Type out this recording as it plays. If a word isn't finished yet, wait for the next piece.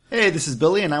Hey, this is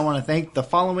Billy, and I want to thank the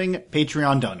following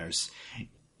Patreon donors.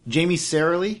 Jamie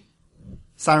Sarley,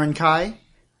 Siren Kai,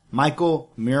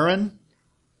 Michael Murin,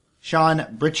 Sean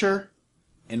Britcher,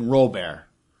 and Rollbear.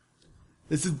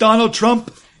 This is Donald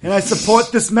Trump, and I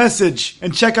support this message.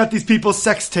 And check out these people's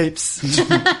sex tapes.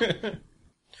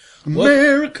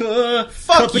 America,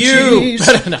 fuck you.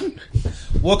 No.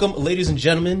 Welcome, ladies and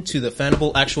gentlemen, to the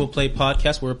Fanable Actual Play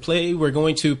podcast. We're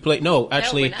going to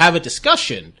have a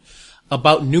discussion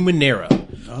about Numenera.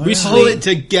 Hold it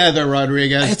together,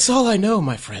 Rodriguez. It's all I know,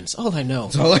 my friends. All I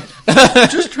know. I'm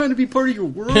just trying to be part of your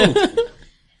world.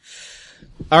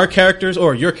 Our characters,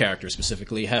 or your characters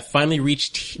specifically, have finally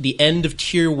reached the end of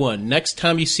Tier 1. Next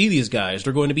time you see these guys,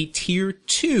 they're going to be Tier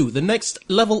 2, the next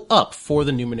level up for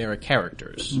the Numenera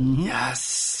characters.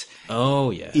 Yes.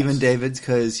 Oh, yes. Even David's,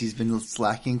 because he's been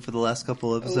slacking for the last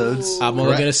couple episodes. All I'm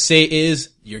going to say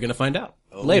is, you're going to find out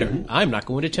later. I'm not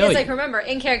going to tell you. It's like, remember,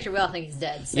 in character, we all think he's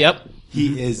dead. So. Yep.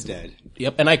 He is dead.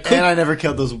 Yep, and I never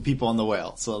killed those people on the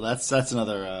whale, so that's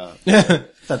another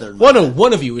feather.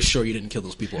 One of you is sure you didn't kill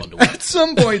those people on the whale. At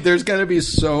some point, there's going to be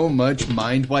so much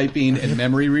mind wiping and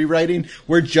memory rewriting.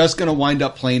 We're just going to wind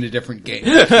up playing a different game.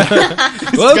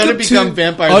 It's going to become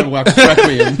Vampires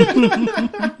Requiem.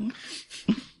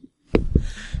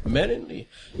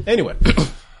 Anyway,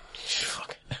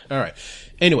 fuck. All right.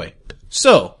 Anyway,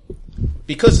 so.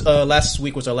 Because last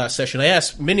week was our last session, I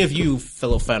asked many of you,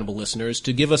 fellow Fanable listeners,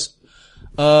 to give us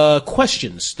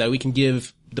questions that we can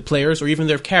give the players or even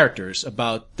their characters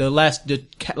about the last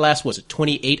was it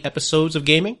 28 episodes of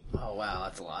gaming? Oh wow,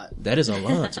 that's a lot. That is a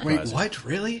lot. Wait, what?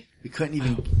 Really? We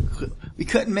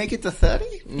couldn't make it to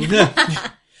 30?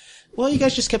 Well, you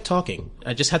guys just kept talking.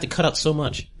 I just had to cut out so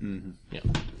much. Mm-hmm. Yeah.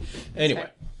 Anyway.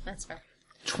 That's fair.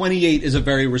 28 is a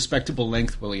very respectable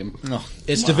length, William. No.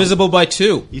 It's divisible by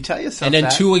 2. You tell yourself and then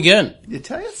that. 2 again. You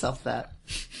tell yourself that.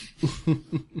 You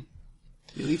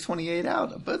leave 28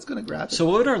 out, but it's going to grab it. So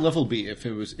what would our level be if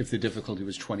the difficulty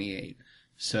was 28?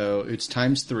 So it's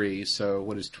times 3, so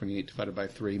what is 28 divided by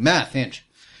 3? Math, Hinch.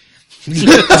 Dear,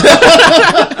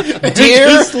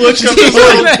 just look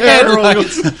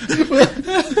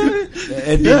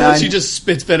It'd be 9, she just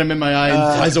spits venom in my eye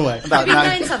and flies away. About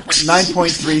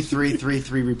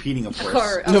 9.3333 repeating, of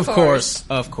course.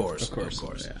 Of course.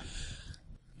 Yeah.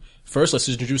 First, let's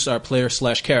introduce our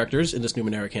player/characters in this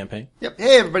Numenera campaign. Yep.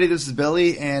 Hey, everybody, this is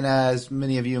Billy, and as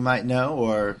many of you might know,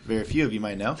 or very few of you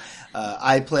might know,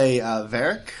 I play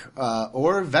Varric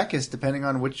or Vekis, depending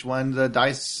on which one the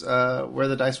dice, where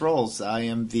the dice rolls. I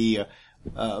am the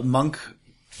monk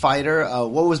fighter.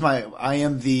 I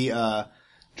am the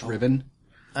driven.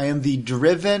 I am the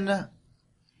driven.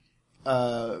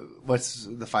 What's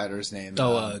the fighter's name?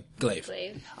 Glaive.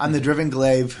 I'm the driven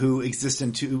glaive who exists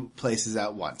in 2 places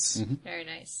at once. Mm-hmm. Very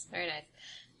nice. Very nice.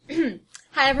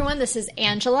 Hi everyone, this is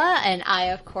Angela, and I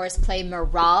of course play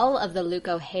Moral of the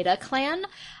Luco-Heda clan.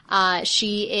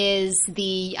 She is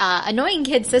the annoying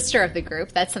kid sister of the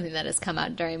group. That's something that has come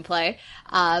out during play.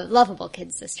 Lovable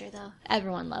kid sister though.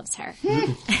 Everyone loves her.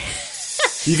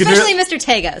 Especially Mr.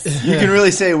 Tegas. You can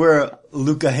really say we're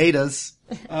Luca-Hedas.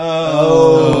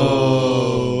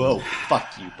 Oh, fuck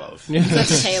you both. Flip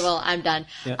the table. I'm done.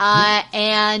 Yeah.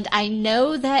 And I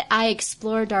know that I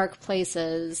explore dark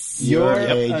places. You're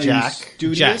a Jack.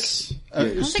 Studious? I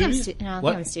don't think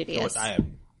I'm studious. I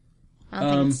am.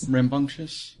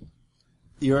 Rambunctious?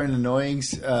 You're an annoying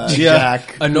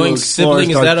Jack. Annoying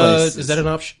sibling, is that an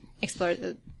option?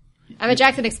 I'm a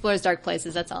Jack that explores dark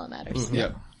places. That's all that matters. Mm-hmm.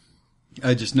 Yeah.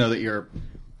 I just know that you're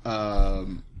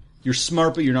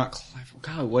smart, but you're not clever.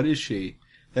 God, what is she?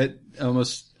 That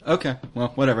almost, okay, well,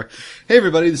 whatever. Hey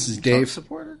everybody, this is Dave.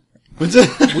 Supporter? What's it?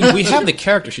 we have the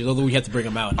character sheet, although we have to bring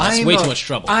them out. That's way too much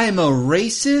trouble. I'm a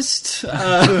racist.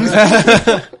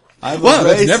 I'm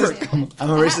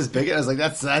a racist bigot. I was like,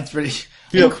 that's pretty...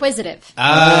 Inquisitive.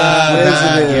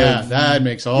 That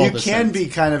makes all the sense. You can be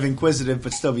kind of inquisitive,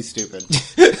 but still be stupid.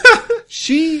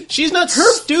 She's not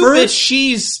stupid,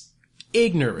 she's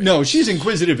ignorant. No, she's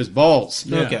inquisitive as balls.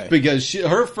 Yeah. Okay. Because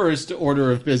her first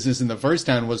order of business in the first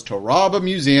town was to rob a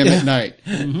museum at night.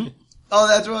 Mm-hmm. Oh,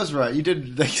 that was right. You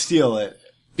did steal it.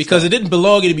 Because it didn't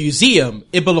belong in a museum,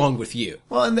 it belonged with you.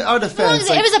 Well, in our defense...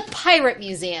 It was a pirate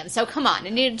museum, so come on.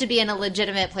 It needed to be in a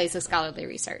legitimate place of scholarly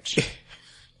research.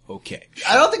 Okay.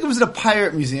 I don't think it was in a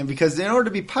pirate museum, because in order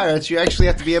to be pirates, you actually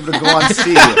have to be able to go on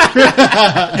sea.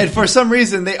 And for some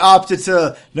reason, they opted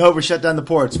to, no, we shut down the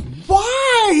ports. Why?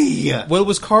 Well, it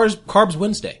was Carbs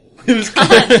Wednesday.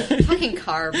 Fucking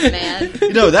carbs, man.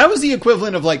 No, that was the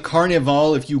equivalent of like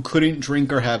Carnival if you couldn't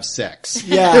drink or have sex.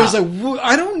 Yeah. It was like,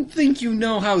 I don't think you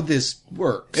know how this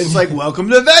works. It's like, welcome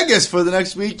to Vegas for the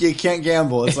next week. You can't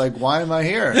gamble. It's like, why am I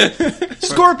here?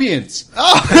 Scorpions.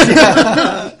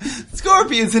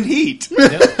 Scorpions in heat.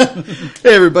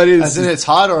 Hey, everybody. As in it's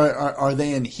hot, or are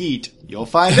they in heat? You'll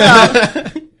find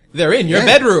out. They're in your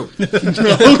bedroom.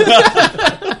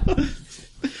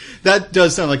 That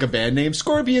does sound like a band name.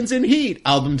 Scorpions in Heat.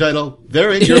 Album title,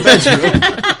 They're in Your Bedroom.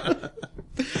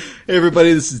 Hey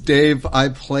everybody, this is Dave. I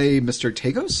play Mr.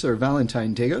 Tagos, or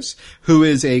Valentine Tagos, who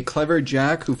is a clever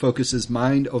jack who focuses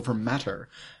mind over matter.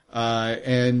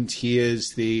 And he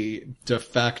is the de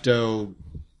facto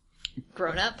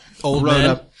Grown up. Old grown man.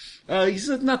 up. He's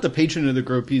not the patron of the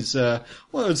group. He's,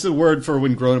 it's the word for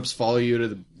when grown-ups follow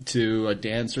you to a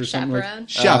dance or something. Chaperone?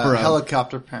 Chaperone.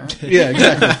 Helicopter parent. Yeah,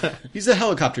 exactly. He's a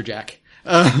helicopter jack.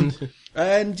 And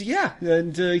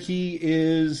he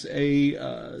is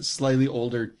a slightly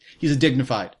older, he's a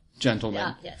dignified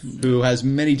gentleman Yeah, yes. who has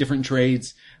many different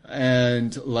trades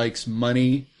and likes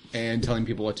money and telling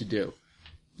people what to do.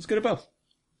 He's good at both.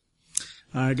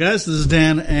 Hi guys, this is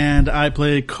Dan, and I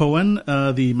play Cohen,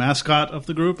 the mascot of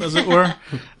the group, as it were.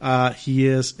 He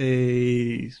is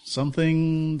a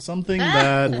something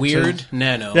that... Weird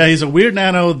nano. Yeah, he's a weird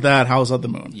nano that howls at the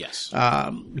moon. Yes.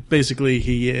 Basically,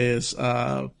 he is,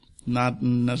 not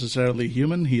necessarily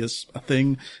human. He is a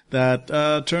thing that,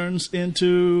 turns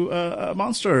into a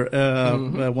monster,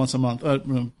 once a month,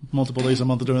 multiple days a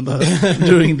month during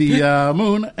the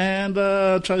moon,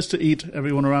 and, tries to eat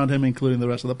everyone around him, including the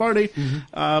rest of the party.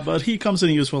 But he comes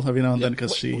in useful every now and then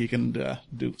because he can,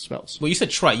 do spells. Well, you said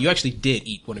try. You actually did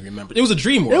eat one of your members. It was a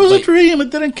dream world. It was a like- dream.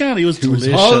 It didn't count. He was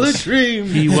delicious. All the dream.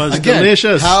 He was Again,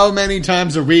 delicious. How many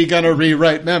times are we gonna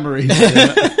rewrite memories?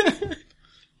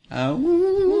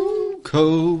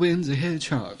 Cohen's a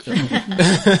hedgehog.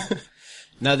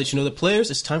 Now that you know the players,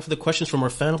 it's time for the questions from our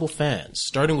fanable fans,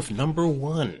 starting with number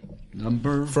 1.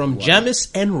 From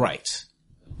Jamis Enright.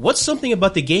 What's something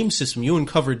about the game system you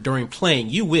uncovered during playing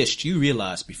you wished you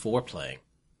realized before playing?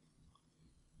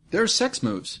 There are sex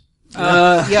moves.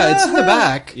 Yeah, it's in the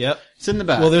back. Yep. It's in the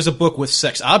back. Well, there's a book with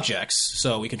sex objects,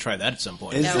 so we can try that at some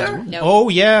point. Is No, there? no. Oh,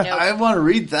 yeah. No. I want to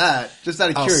read that, just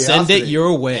out of I'll curiosity. send it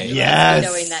your way. Yes.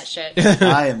 Knowing that shit.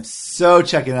 I am so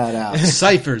checking that out.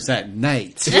 Ciphers at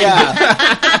night.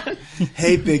 Yeah.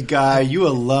 Hey, big guy, you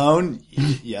alone?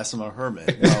 Yes, I'm a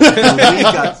hermit. No, we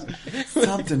got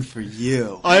something for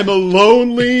you. I'm a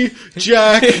lonely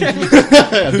Jack.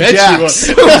 Jacks.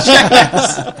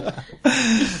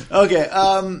 Okay,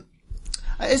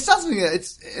 it's not something that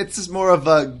it's just more of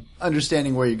a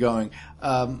understanding where you're going.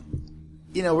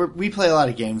 We play a lot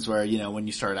of games where, when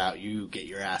you start out, you get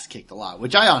your ass kicked a lot,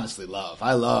 which I honestly love.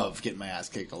 I love getting my ass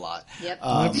kicked a lot. Yep.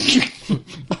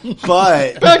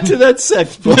 But Back to that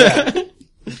sex book.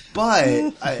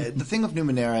 But the thing with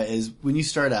Numenera is when you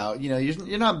start out,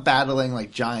 you're not battling like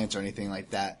giants or anything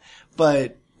like that.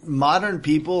 But modern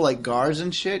people like guards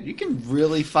and shit, you can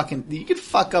really you could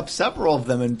fuck up several of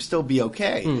them and still be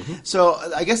okay. Mm-hmm. So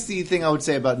I guess the thing I would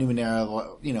say about Numenera,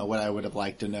 what I would have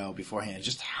liked to know beforehand is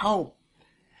just how.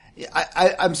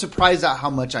 I'm surprised at how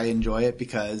much I enjoy it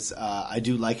because I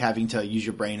do like having to use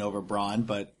your brain over brawn,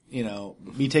 but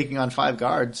me taking on 5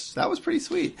 guards, that was pretty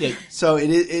sweet. Yeah. So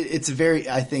it's very,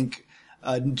 I think,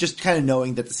 just kind of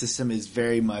knowing that the system is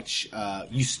very much,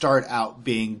 you start out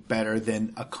being better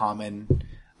than a commoner,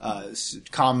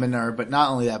 but not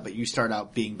only that, but you start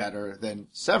out being better than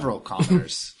several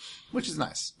commoners, which is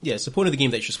nice. Yeah, it's the point of the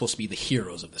game that you're supposed to be the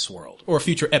heroes of this world. Or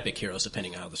future epic heroes,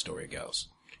 depending on how the story goes.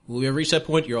 Will we ever reach that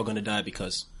point? You're all going to die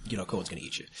because, Cohen's going to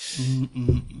eat you.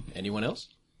 Anyone else?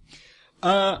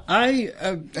 I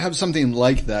have something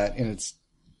like that, and it's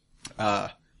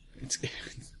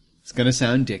going to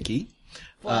sound dicky.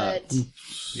 What?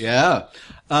 Yeah.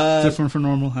 Different from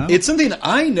normal, huh? It's something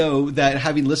I know that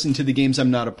having listened to the games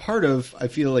I'm not a part of, I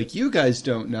feel like you guys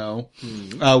don't know,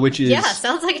 which is... Yeah,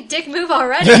 sounds like a dick move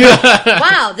already.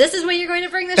 Wow, this is when you're going to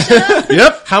bring this shit up?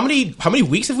 Yep. How many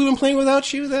weeks have we been playing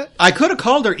without you? I could have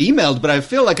called or emailed, but I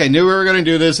feel like I knew we were going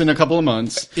to do this in a couple of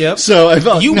months. Yep. So I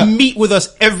felt... You no. meet with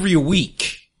us every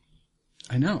week.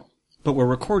 I know. But we're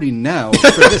recording now. For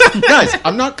this. Guys,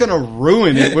 I'm not gonna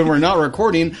ruin it when we're not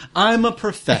recording. I'm a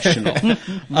professional.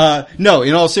 No,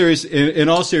 in all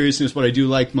seriousness, what I do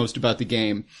like most about the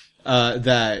game,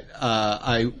 I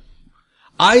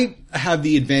have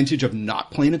the advantage of not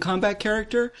playing a combat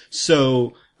character,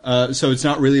 so it's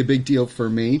not really a big deal for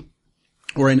me.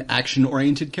 Or an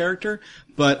action-oriented character,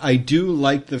 but I do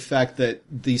like the fact that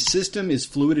the system is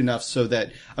fluid enough so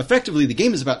that effectively the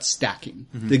game is about stacking.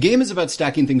 Mm-hmm. The game is about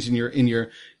stacking things in your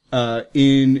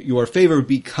in your favor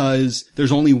because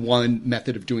there's only one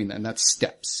method of doing that, and that's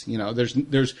steps. You know,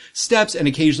 there's steps, and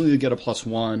occasionally you get a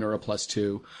 +1 or a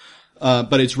 +2.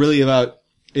 But it's really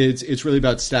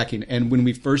about stacking. And when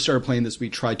we first started playing this, we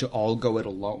tried to all go it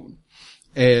alone.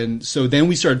 And so then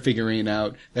we started figuring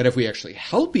out that if we actually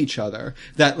help each other,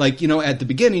 that like, you know, at the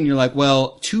beginning you're like,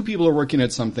 well, 2 people are working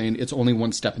at something. It's only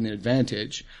 1 step in the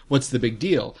advantage. What's the big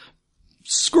deal?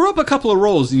 Screw up a couple of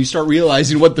rolls and you start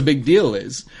realizing what the big deal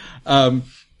is. And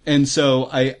so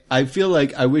I feel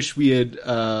like I wish we had,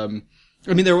 I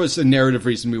mean, there was a narrative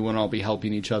reason we wouldn't all be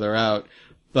helping each other out,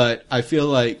 but I feel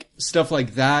like stuff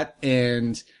like that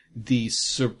and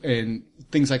and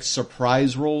things like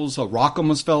surprise rolls, a rock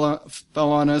almost fell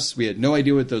on us. We had no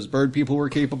idea what those bird people were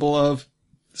capable of.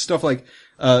 Stuff like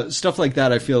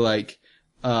that. I feel like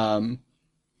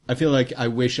I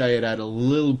wish I had a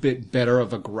little bit better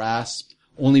of a grasp,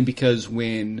 only because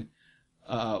when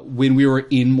we were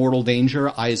in mortal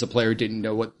danger, I as a player didn't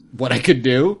know what I could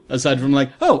do aside from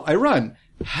like, oh, I run.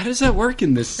 How does that work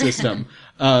in this system?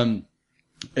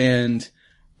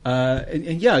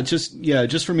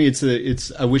 Just for me,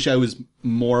 it's, I wish I was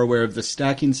more aware of the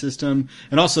stacking system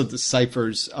and also the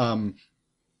ciphers.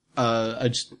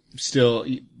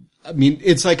 I mean,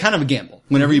 it's like kind of a gamble.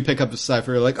 Whenever you pick up a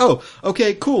cipher, you're like, oh,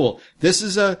 okay, cool. This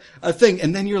is a thing.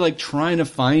 And then you're like trying to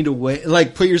find a way,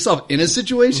 like put yourself in a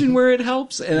situation where it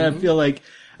helps. And I feel like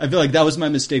that was my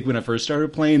mistake when I first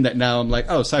started playing, that now I'm like,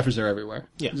 oh, ciphers are everywhere.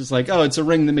 Yeah. Just like, oh, it's a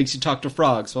ring that makes you talk to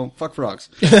frogs. Well, fuck frogs.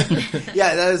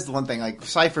 Yeah, that is the one thing. Like,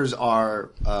 ciphers are,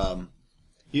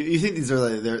 you think these are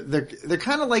like, they're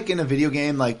kind of like in a video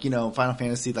game, like, you know, Final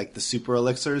Fantasy, like the super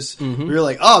elixirs. Mm-hmm. Where you're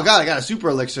like, oh god, I got a super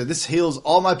elixir. This heals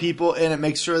all my people, and it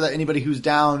makes sure that anybody who's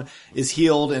down is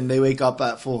healed and they wake up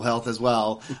at full health as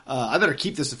well. I better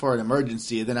keep this for an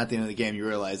emergency. And then at the end of the game, you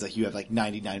realize like you have like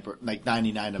 99 of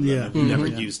them, and you've never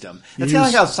used them. That's kind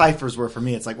of like how ciphers were for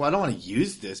me. It's like, well, I don't want to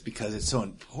use this because it's so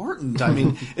important. I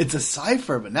mean, it's a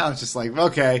cipher, but now it's just like,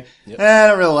 okay, I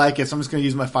don't really like it, so I'm just going to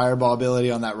use my fireball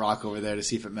ability on that rock over there to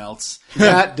see if it melts.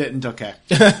 That didn't. Okay.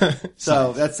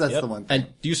 So that's the one thing.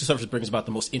 And the use of ciphers brings about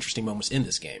the most interesting moments in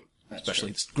this game. That's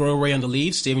especially growing away on the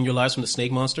leaves, saving your lives from the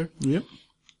snake monster. Yep.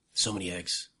 So many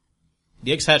eggs.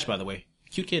 The eggs hatch, by the way.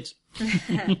 Cute kids.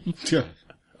 Yeah.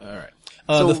 All right.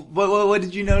 So what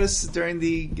did you notice during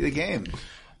the game?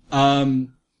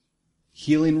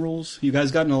 Healing rules. You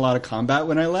guys got in a lot of combat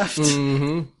when I left.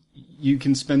 Mm-hmm. You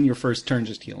can spend your first turn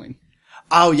just healing.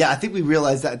 Oh yeah, I think we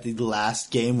realized that at the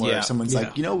last game where someone's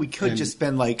like, you know, we could just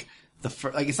spend like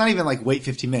it's not even like wait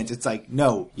 15 minutes. It's like,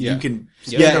 no, you can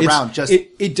spin around.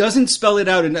 It doesn't spell it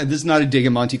out, and this is not a dig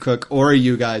at Monty Cook or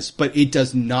you guys, but it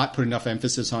does not put enough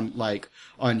emphasis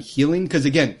on healing, because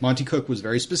again, Monty Cook was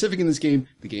very specific in this game.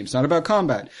 The game's not about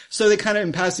combat. So they kind of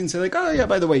in passing say like, oh yeah,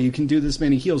 by the way, you can do this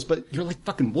many heals, but you're like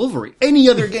fucking Wolverine. Any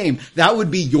other game, that would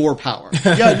be your power.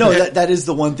 Yeah, no, that is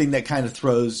the one thing that kind of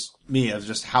throws me of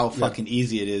just how fucking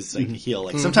easy it is like, to heal.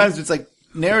 Like sometimes it's like,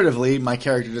 narratively, my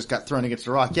character just got thrown against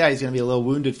a rock. Yeah, he's gonna be a little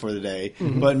wounded for the day.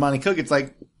 But in Monty Cook, it's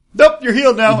like, nope, you're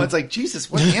healed now. It's like,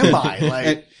 Jesus, what am I?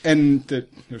 Like,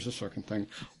 there's a second thing.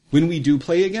 When we do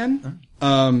play again,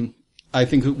 I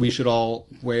think we should all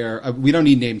wear, we don't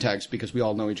need name tags because we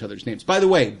all know each other's names. By the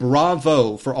way,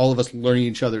 bravo for all of us learning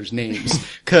each other's names,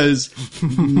 cause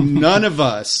none of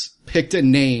us picked a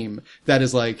name that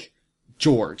is like,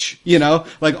 George, you know,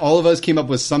 like all of us came up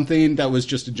with something that was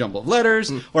just a jumble of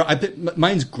letters, or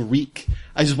mine's Greek.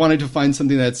 I just wanted to find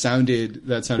something that sounded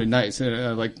nice, and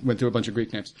I like went through a bunch of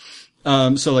Greek names.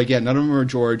 So like, yeah, none of them are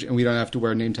George, and we don't have to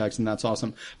wear name tags, and that's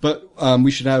awesome. But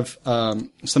we should have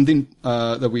something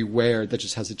that we wear that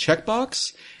just has a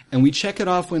checkbox, and we check it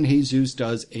off when Jesus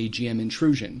does a GM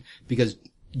intrusion, because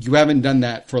you haven't done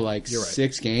that for like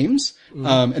 6 games,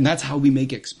 and that's how we make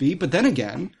XP. But then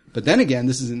again,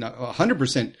 this isn't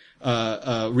 100%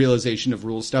 realization of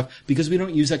rule stuff, because we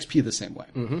don't use XP the same way.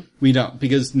 Mm-hmm. We don't,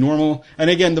 because normal, and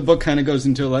again, the book kind of goes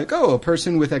into like, oh, a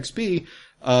person with XP,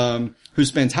 who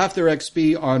spends half their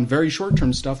XP on very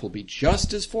short-term stuff will be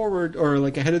just as forward or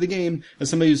like ahead of the game as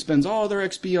somebody who spends all their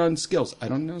XP on skills. I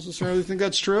don't necessarily think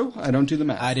that's true. I don't do the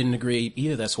math. I didn't agree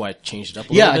either. That's why I changed it up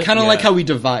a little bit. Yeah, kind of like how we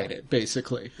divide it,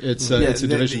 basically. It's a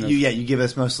division. You give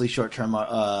us mostly short-term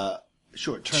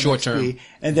XP,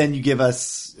 and then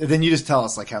you just tell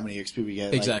us like how many XP we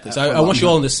get. Exactly. Like, so I want you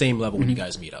all on the same level when you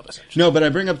guys meet up, essentially. No, but I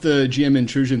bring up the GM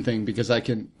intrusion thing because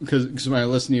when I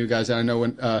listen to you guys, I know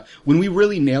when we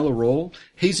really nail a roll,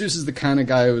 Jesus is the kind of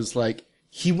guy who's like,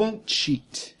 he won't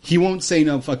cheat. He won't say,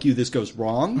 no, fuck you, this goes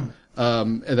wrong.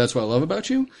 And that's what I love about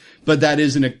you. But that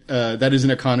is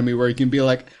an economy where you can be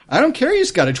like, I don't care, you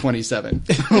just got a 27.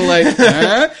 Like,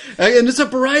 and it's a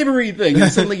bribery thing.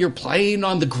 And suddenly you're playing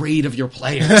on the grade of your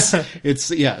players.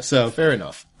 So. Fair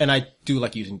enough. And I do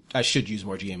like I should use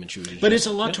more GM intrusion. But it's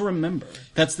a lot to remember.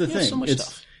 That's the thing. So much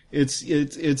stuff.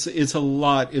 It's a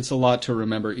lot to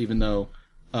remember, even though,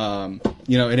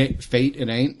 it ain't fate, it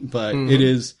ain't, but it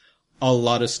is a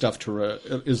lot of stuff to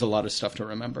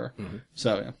remember. Mm-hmm.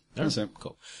 So yeah, that's it.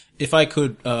 Cool. If I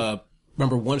could,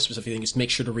 remember one specific thing is make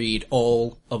sure to read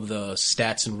all of the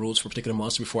stats and rules for a particular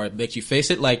monster before I make you face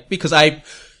it. Like, because I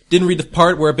didn't read the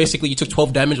part where basically you took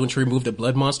 12 damage when you removed a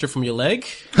blood monster from your leg.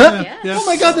 Yeah. Oh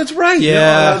my god, that's right.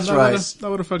 Yeah, that's right. That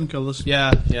would have fucking killed us.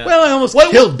 Yeah. Well, I almost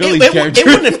killed Billy's character. It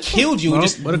wouldn't have killed you. No,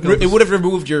 Just would've killed it us. would have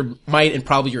removed your might and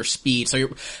probably your speed. So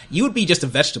you would be just a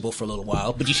vegetable for a little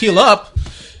while, but you heal up.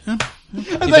 I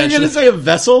thought you were going to say a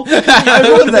vessel. I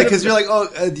love that because you're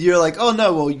like, oh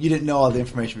no, well you didn't know all the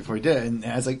information before you did it. And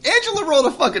I was like, Angela rolled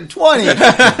a fucking 20.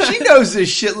 She knows this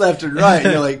shit left and right.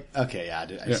 And you're like, okay, yeah, I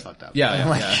just fucked up.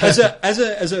 Yeah. As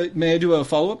a, may I do a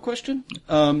follow-up question?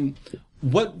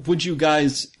 What would you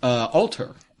guys,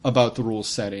 alter about the rule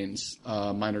settings,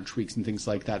 minor tweaks and things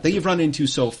like that you've run into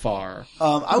so far?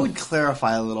 I would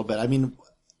clarify a little bit. I mean,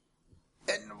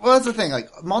 well, that's the thing.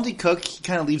 Like Monty Cook, he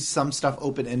kind of leaves some stuff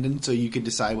open-ended, so you can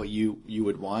decide what you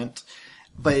would want.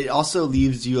 But it also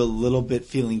leaves you a little bit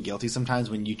feeling guilty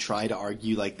sometimes when you try to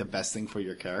argue like the best thing for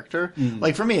your character.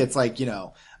 Like for me, it's like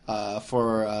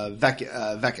for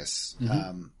Vecus,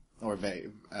 or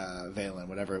Valen,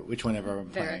 whichever I'm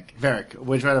playing, Varric,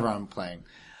 whichever I'm playing.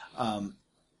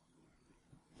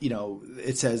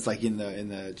 It says like in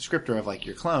the descriptor of like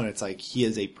your clone, it's like he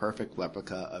is a perfect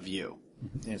replica of you.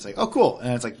 And it's like, oh, cool.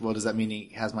 And it's like, well, does that mean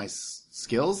he has my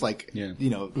skills? Like,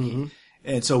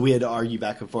 and so we had to argue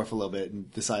back and forth a little bit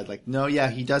and decide like, no, yeah,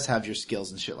 he does have your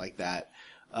skills and shit like that.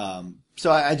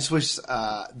 So I just wish,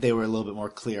 they were a little bit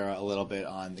more clear a little bit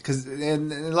on,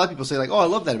 and a lot of people say like, oh, I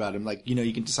love that about him. Like,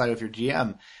 you can decide with your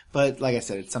GM. But like I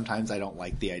said, sometimes I don't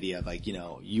like the idea of like,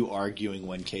 you arguing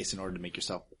one case in order to make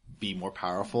yourself be more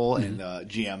powerful and the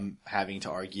GM having to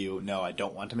argue, no, I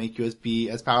don't want to make you be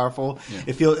as powerful.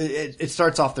 Yeah. It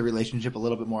starts off the relationship a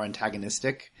little bit more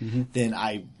antagonistic than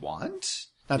I want.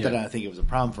 Not that I think it was a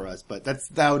problem for us, but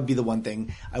that would be the one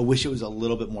thing. I wish it was a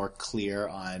little bit more clear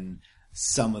on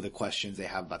some of the questions they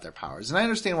have about their powers. And I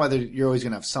understand why you're always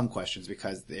going to have some questions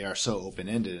because they are so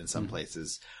open-ended in some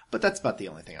places, but that's about the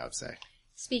only thing I would say.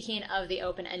 Speaking of the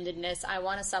open-endedness, I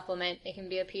want to supplement. It can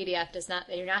be a PDF.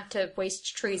 You're not to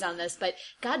waste trees on this, but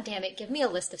god damn it, give me a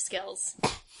list of skills.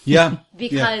 Yeah.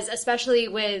 Because especially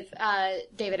with,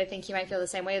 David, I think you might feel the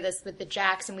same way with this with the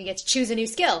Jacks, and we get to choose a new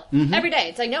skill every day.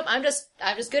 It's like, nope, I'm just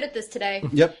good at this today.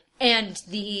 Yep. And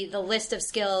the list of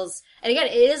skills, and again,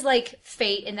 it is like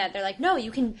Fate in that they're like, no,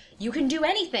 you can do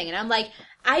anything. And I'm like,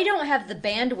 I don't have the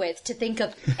bandwidth to think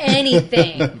of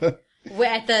anything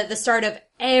at the start of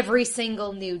every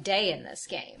single new day in this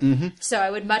game. So I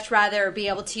would much rather be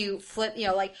able to flip,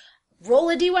 like,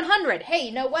 roll a D100. Hey,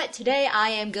 you know what? Today I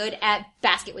am good at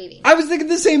basket weaving. I was thinking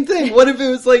the same thing. What if it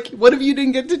was like, what if you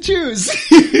didn't get to choose?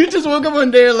 You just woke up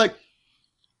one day and like,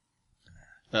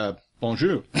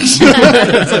 bonjour. You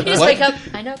just wake up,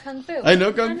 I know Kung Fu. I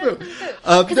know Kung Fu.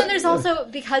 Because then there's also,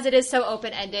 because it is so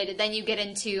open-ended, then you get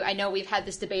into, I know we've had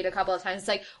this debate a couple of times, it's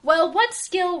like, well, what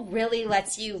skill really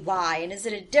lets you lie? And is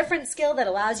it a different skill that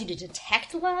allows you to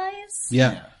detect lies?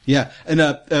 Yeah. Yeah. And,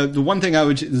 the one thing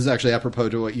this is actually apropos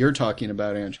to what you're talking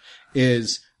about, Ange,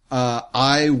 is,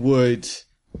 I would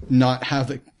not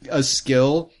have a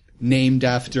skill named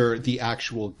after the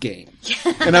actual game.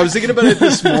 And I was thinking about it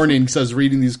this morning because I was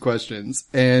reading these questions,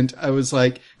 and I was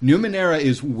like, Numenera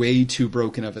is way too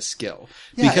broken of a skill.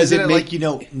 Yeah, because it like you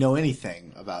don't know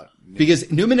anything about Because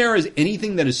Numenera is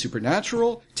anything that is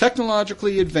supernatural,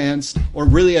 technologically advanced, or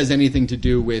really has anything to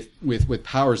do with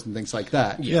powers and things like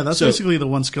that. Yeah, that's basically the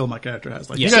one skill my character has.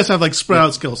 Like, you guys have like spread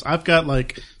out skills. I've got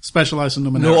like specialized in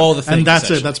Numenera. Know all the things, and that's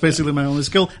it. That's basically my only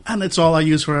skill, and it's all I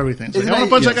use for everything. It's like, I want to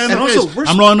punch that guy in the face.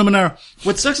 I'm rolling Numenera.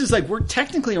 What sucks is like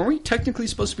aren't we technically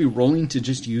supposed to be rolling to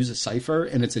just use a cipher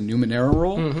and it's a Numenera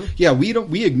roll? Mm-hmm. Yeah,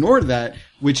 we ignore that,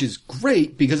 which is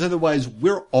great because otherwise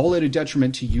we're all at a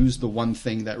detriment to use the one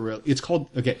thing that it's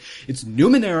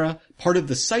Numenera, part of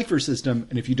the cipher system,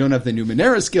 and if you don't have the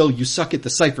Numenera skill, you suck at the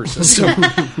cipher system.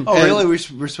 Oh, really?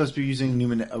 We're supposed to be using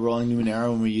rolling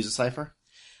Numenera when we use a cipher?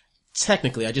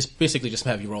 technically, I basically just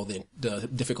have you roll the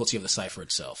difficulty of the cipher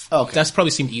itself. Okay. That's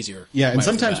probably seemed easier. Yeah, and right off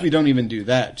the sometimes bat. we don't even do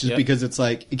that, just Yep. because it's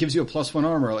like, it gives you a +1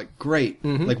 armor, like, great.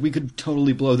 Mm-hmm. Like, we could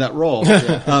totally blow that roll.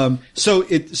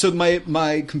 So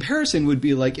my comparison would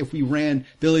be like, if you ran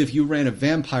a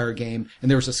vampire game, and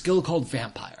there was a skill called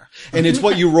Vampire. And it's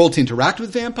what you roll to interact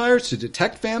with vampires, to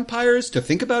detect vampires, to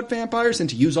think about vampires, and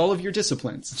to use all of your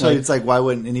disciplines. So it's like, why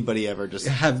wouldn't anybody ever just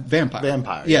have vampire.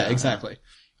 Vampire, Yeah, yeah. exactly.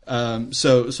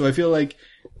 So I feel like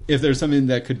if there's something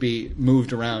that could be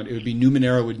moved around, it would be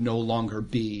Numenera would no longer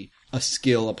be a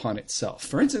skill upon itself.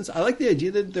 For instance, I like the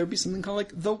idea that there'd be something called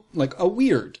like a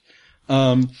weird.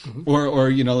 Or,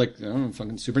 you know, like, I don't know,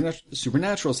 fucking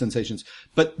supernatural sensations.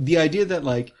 But the idea that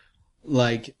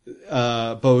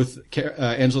both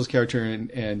Angela's character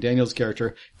and Daniel's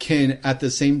character can at the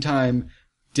same time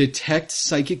detect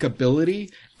psychic ability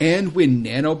and when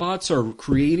nanobots are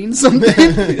creating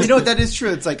something. You know what? That is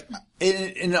true. It's like,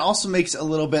 and it also makes a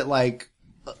little bit like,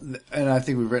 and I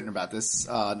think we've written about this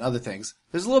and other things.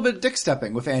 There's a little bit of dick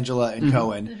stepping with Angela and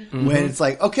Cohen when it's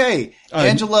like, okay,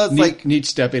 Angela's like Niche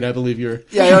stepping, I believe you're.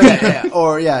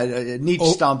 niche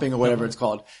stomping or whatever it's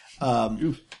called. But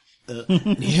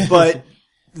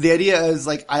the idea is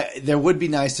like, there would be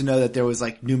nice to know that there was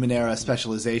like Numenera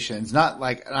specializations, not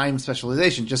like an I'm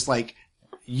specialization, just like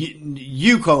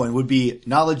you, Cohen, would be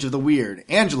knowledge of the weird.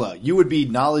 Angela, you would be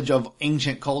knowledge of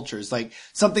ancient cultures, like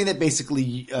something that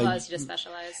basically Allows you to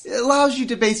specialize. it allows you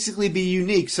to basically be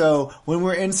unique. So when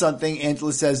we're in something,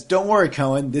 Angela says, "Don't worry,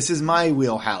 Cohen, this is my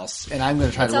wheelhouse, and I'm going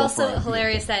to try It's to roll for also it."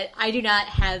 hilarious that I do not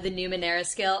have the Numenera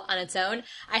skill on its own.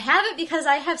 I have it because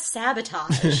I have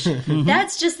Sabotage.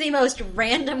 That's just the most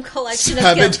random collection of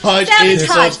skills. Sabotage is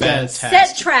so fantastic.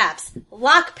 Set traps,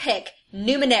 lockpick,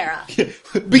 Numenera.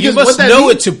 Because You must know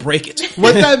it to break it.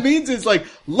 What that means is like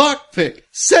lockpick,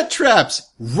 set traps,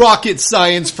 rocket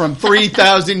science from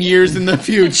 3,000 years in the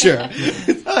future.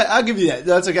 I'll give you that.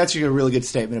 That's actually a really good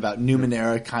statement about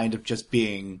Numenera kind of just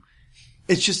being.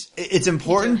 It's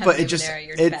important, but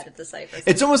You're bad at the ciphers.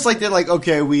 it's almost like they're like,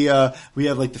 okay, we have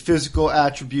like the physical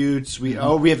attributes, we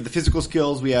have the physical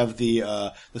skills, we have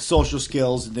the social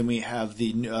skills, and then we have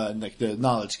the like the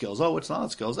knowledge skills. Oh, what's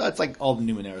knowledge skills? That's like all the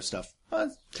Numenera stuff. How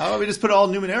about we just put all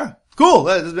Numenera? Cool.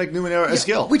 Let's make Numenera a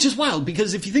skill. Which is wild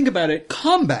because if you think about it,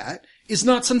 combat is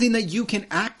not something that you can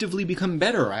actively become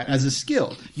better at as a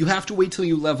skill. You have to wait till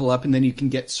you level up and then you can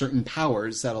get certain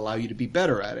powers that allow you to be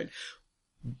better at it.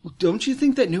 Don't you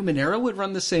think that Numenera would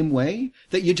run the same way?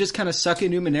 That you just kind of suck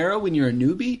in Numenera when you're a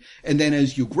newbie, and then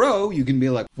as you grow, you can be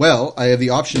like, well, I have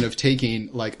the option of taking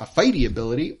like a fighty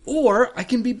ability, or I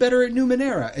can be better at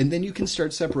Numenera, and then you can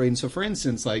start separating. So for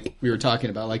instance, like we were talking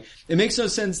about, like, it makes no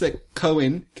sense that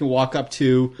Cohen can walk up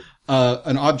to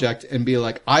an object and be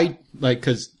like,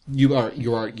 cause you are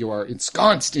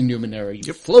ensconced in Numenera,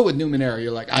 you flow with Numenera,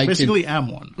 you're like, Basically, am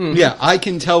one. Yeah, I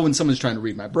can tell when someone's trying to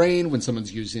read my brain, when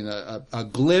someone's using a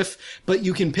glyph, but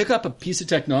you can pick up a piece of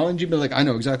technology and be like, I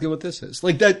know exactly what this is.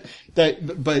 Like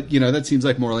but you know, that seems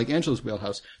like more like Angela's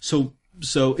wheelhouse. So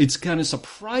it's kind of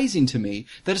surprising to me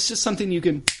that it's just something you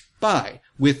can buy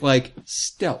with like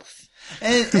stealth.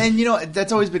 And you know,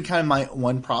 that's always been kind of my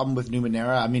one problem with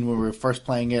Numenera. I mean, when we were first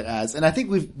playing it and I think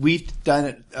we've done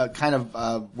it, kind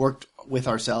of, worked with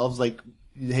ourselves. Like,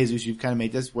 Jesus, you've kind of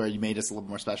made this where you made us a little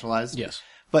more specialized. Yes.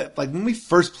 But like when we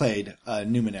first played,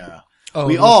 Numenera. Oh,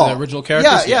 we with all the original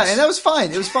characters? Yeah, Yes. and that was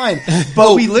fine. It was fine.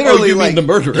 But we literally you like mean the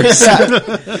murderers. Yeah.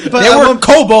 But They were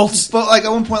kobolds. But like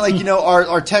at one point, like, you know,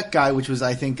 our tech guy, which was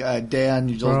I think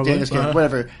Daniel's character,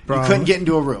 whatever, you couldn't get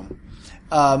into a room.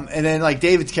 And then like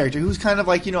David's character, who's kind of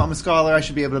like, you know, I'm a scholar, I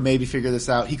should be able to maybe figure this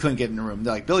out. He couldn't get in the room.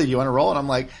 They're like, Billy, do you want to roll? And I'm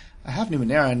like, I have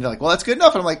Numenera. And they're like, well, that's good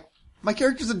enough. And I'm like, my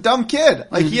character's a dumb kid.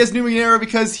 Like, he has Numenera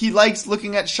because he likes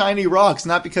looking at shiny rocks,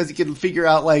 not because he can figure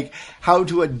out like how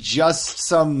to adjust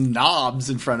some knobs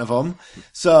in front of him.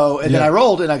 So, and then I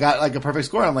rolled and I got like a perfect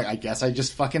score. And I'm like, I guess I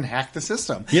just fucking hacked the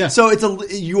system. Yeah. So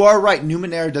you are right.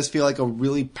 Numenera does feel like a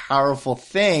really powerful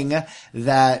thing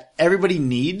that everybody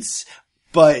needs.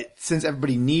 But since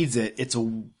everybody needs it, it's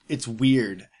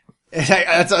weird.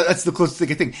 That's the closest thing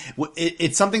I think.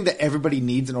 It's something that everybody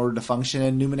needs in order to function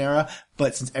in Numenera,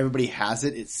 but since everybody has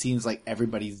it, it seems like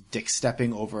everybody's dick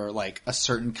stepping over like a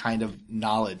certain kind of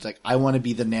knowledge. Like, I want to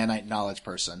be the nanite knowledge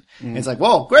person. And it's like,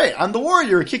 well, great, I'm the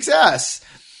warrior, it kicks ass.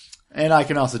 And I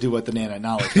can also do what the nanite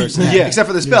knowledge person has. Except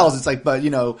for the spells, it's like, but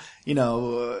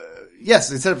yes,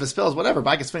 instead of the spells, whatever, but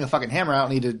I can swing a fucking hammer out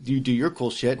and need to do your cool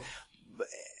shit.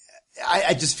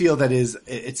 I just feel that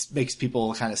it makes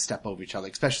people kind of step over each other,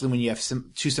 especially when you have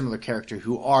two similar characters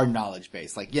who are knowledge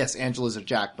based. Like, yes, Angela's a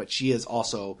jack, but she is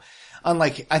also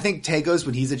unlike, I think Tagos,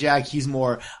 when he's a Jack, he's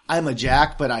more, I'm a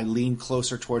Jack, but I lean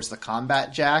closer towards the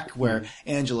combat Jack, where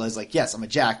Angela is like, yes, I'm a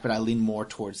Jack, but I lean more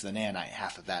towards the Nanite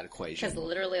half of that equation. Because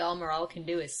literally all Morale can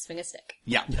do is swing a stick.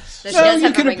 Yeah. So she Well, does you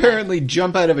have a can ring apparently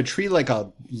jump out of a tree like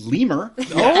a lemur.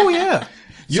 Oh yeah.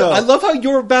 I love how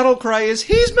your battle cry is,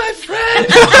 he's my friend!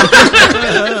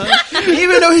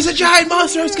 Even though he's a giant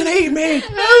monster, it's gonna eat me.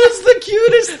 That was the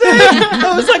cutest thing!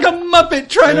 That was like a Muppet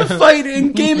trying to fight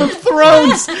in Game of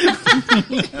Thrones!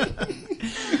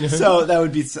 So that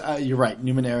would be, you're right,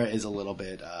 Numenera is a little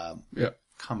bit,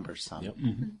 cumbersome. Yep.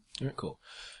 Very cool.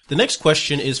 The next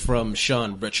question is from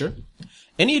Sean Britcher.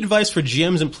 Any advice for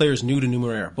GMs and players new to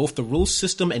Numenera, both the rules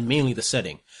system and mainly the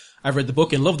setting? I've read the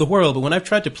book and love the world, but when I've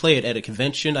tried to play it at a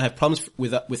convention, I have problems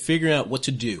with figuring out what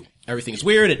to do. Everything is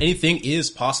weird and anything is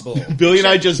possible. Billy and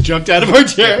I just jumped out of our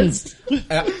chairs.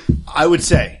 I would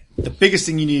say, the biggest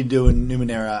thing you need to do in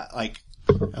Numenera, like,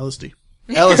 LSD.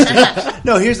 LSD.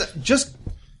 No,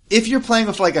 if you're playing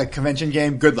with like a convention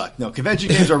game, good luck. No, convention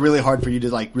games are really hard for you to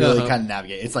like really kind of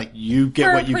navigate. It's like you get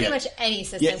For what you pretty get. much any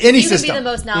system. Yeah, any you system. can be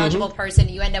the most knowledgeable person,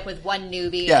 you end up with one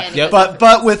newbie. Yeah, And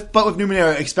but with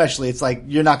Numenera especially, it's like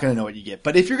you're not going to know what you get.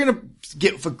 But if you're going to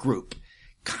get with a group,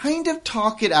 kind of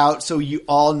talk it out so you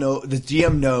all know, the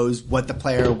GM knows what the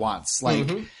player wants. Like,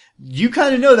 you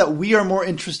kind of know that we are more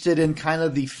interested in kind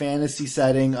of the fantasy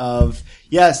setting of,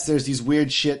 yes, there's these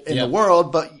weird shit in the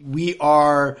world, but we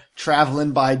are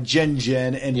traveling by Jin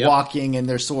and walking and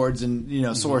their swords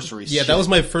and, sorcery. Yeah, shit. that was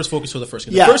my first focus for the first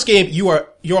game. Yeah. The first game, you're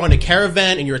on a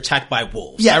caravan and you're attacked by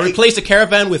wolves. Yeah, I replaced the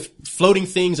caravan with floating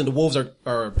things and the wolves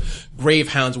are grave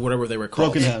hounds or whatever they were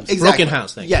called. Broken hounds. Exactly. Broken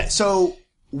hounds, thank you. Yeah, so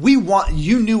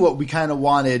you knew what we kind of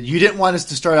wanted. You didn't want us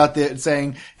to start out there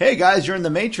saying, hey guys, you're in the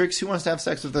Matrix, who wants to have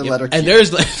sex with the letter Q? And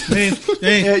there's like,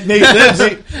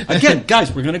 Again,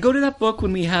 guys, we're gonna go to that book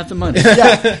when we have the money.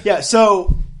 yeah,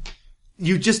 so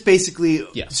you just basically,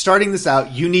 Yeah. starting this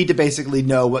out, you need to basically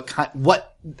know what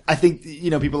I think,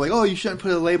 people are like, oh, you shouldn't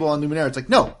put a label on Numenera. It's like,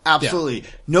 no, absolutely.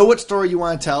 Know what story you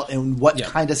want to tell and what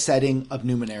kind of setting of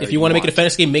Numenera if you want to make it a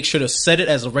fantasy game, make sure to set it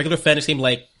as a regular fantasy game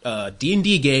like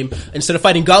D&D game. Instead of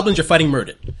fighting goblins, you're fighting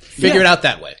Murden. Figure it out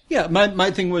that way. Yeah, my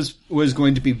thing was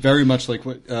going to be very much like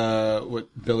what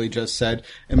Billy just said,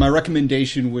 and my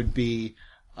recommendation would be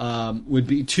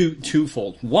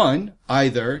twofold. One,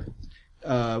 either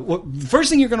the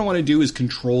first thing you're going to want to do is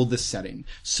control the setting.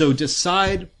 So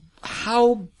decide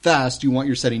how vast you want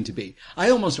your setting to be. I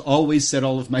almost always set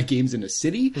all of my games in a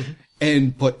city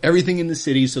and put everything in the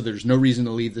city so there's no reason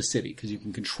to leave the city because you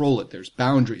can control it. There's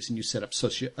boundaries and you set up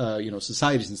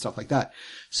societies and stuff like that.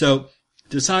 So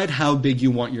decide how big you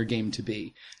want your game to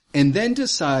be. And then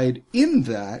decide in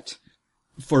that,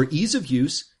 for ease of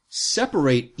use,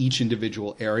 separate each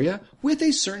individual area with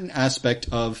a certain aspect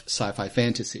of sci-fi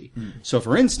fantasy. So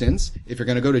for instance, if you're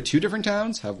going to go to two different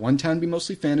towns, have one town be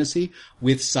mostly fantasy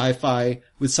with sci-fi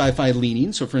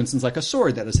leaning. So for instance, like a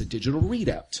sword that has a digital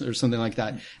readout or something like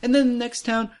that. And then the next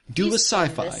town, do a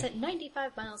sci-fi. This at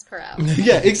 95 miles per hour.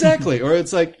 Yeah, exactly. Or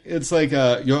it's like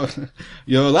your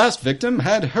last victim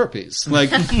had herpes. Like,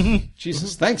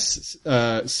 Jesus, thanks,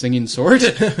 singing sword. You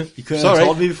could have Sorry.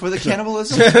 told me before the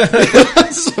cannibalism.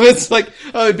 So it's like,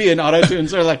 it'd be an auto-tune,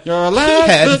 sort of like, your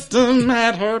last victim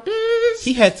had herpes.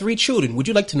 He had 3 children. Would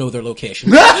you like to know their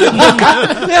location?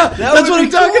 Yeah, that's what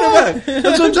I'm talking about.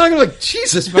 That's what I'm talking about. Like,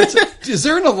 Jesus, is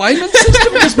there an alignment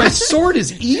system? Because my sword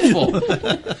is evil.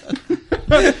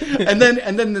 and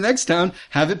then the next town,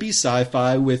 have it be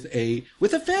sci-fi with a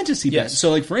fantasy bent. Yes.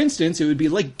 So like, for instance, it would be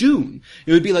like Dune.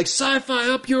 It would be like sci-fi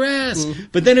up your ass.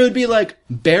 But then it would be like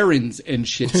barons and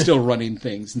shit still running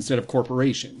things instead of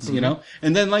corporations, you know?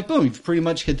 And then like, boom, you've pretty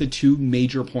much hit the 2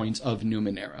 major points of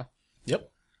Numenera. Yep.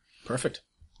 Perfect.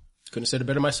 Couldn't have said it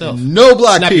better myself. No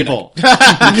black Snap your people.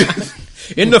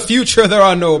 In the future, there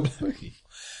are no...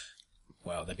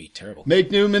 Wow, that'd be terrible. Make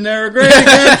Numenera great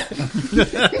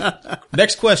again.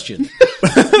 Next question.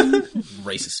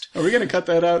 Racist. Are we going to cut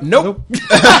that out? Nope.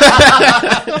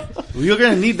 Well, you're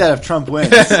going to need that if Trump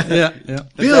wins. Yeah.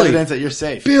 That's Billy. evidence that you're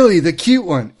safe. Billy, the cute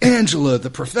one. Angela, the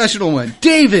professional one.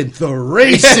 David, the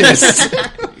racist.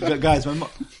 Guys,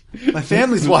 my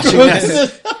family's watching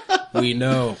this. We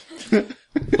know.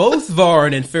 Both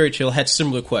Varn and Fairy Tale had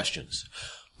similar questions.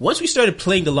 Once we started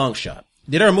playing the long shot,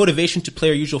 did our motivation to play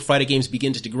our usual fighting games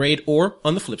begin to degrade, or,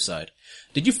 on the flip side,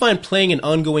 did you find playing an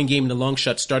ongoing game in the long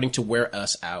shot starting to wear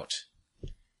us out?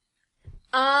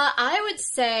 I would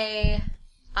say,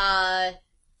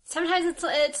 sometimes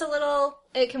it's a little,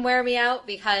 it can wear me out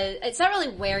because it's not really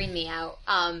wearing me out.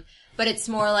 But it's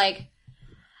more like,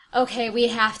 okay, we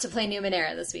have to play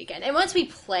Numenera this weekend. And once we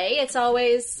play, it's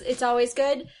always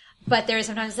good. But there is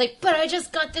sometimes like, but I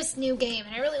just got this new game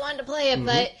and I really wanted to play it,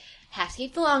 but have to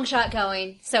keep the long shot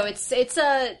going. So it's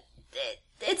a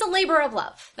labor of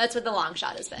love. That's what the long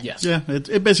shot has been. Yes. Yeah,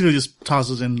 it basically just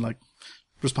tosses in like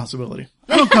responsibility.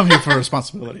 I don't come here for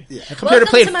responsibility. I come here to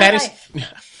play fantasy.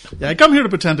 Yeah, I come here to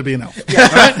pretend to be an elf.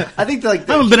 I think like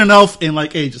I haven't been an elf in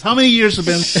like ages. How many years have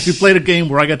been you played a game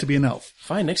where I got to be an elf?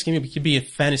 Fine, next game you could be a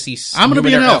fantasy. I'm going to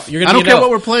be an elf. You're gonna I don't be an care elf.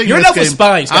 what we're playing. You're in an this elf with game.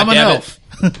 spines. I'm an goddammit. elf.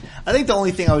 I think the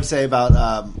only thing I would say about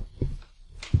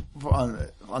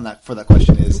on that for that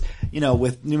question is,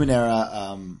 with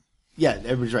Numenera, yeah,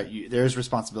 everybody's right. There is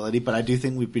responsibility, but I do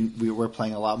think we're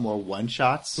playing a lot more one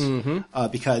shots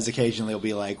because occasionally it'll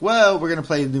be like, well, we're going to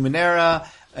play Numenera.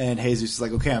 And Jesus is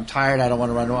like, okay, I'm tired. I don't want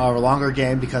to run a longer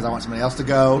game because I want somebody else to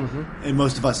go. And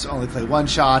most of us only play one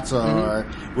shots, or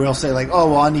we'll say like,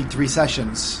 oh, well, I need 3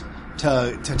 sessions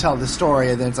to tell the story.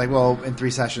 And then it's like, well, in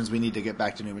 3 sessions we need to get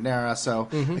back to Numenera. So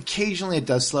occasionally it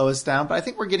does slow us down, but I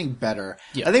think we're getting better.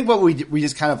 Yeah. I think what we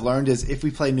just kind of learned is if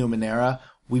we play Numenera,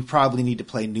 we probably need to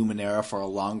play Numenera for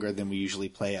longer than we usually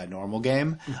play a normal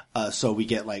game. So we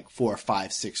get like 4,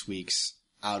 5, 6 weeks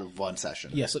out of one session.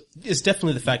 Yes, it's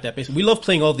definitely the fact that basically we love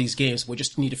playing all these games. We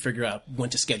just need to figure out when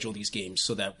to schedule these games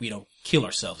so that we don't kill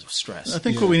ourselves with stress. I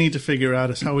think what we need to figure out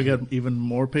is how we get even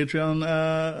more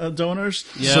Patreon donors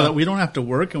Yeah. so that we don't have to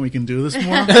work and we can do this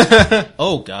more.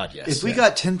 Oh God, yes. If we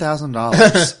got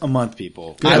 $10,000 a month,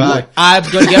 people, I'm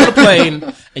gonna get on a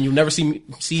plane, and you'll never see me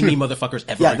motherfuckers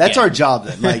ever. yeah, that's again. our job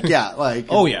then.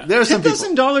 Oh, yeah. There are some people.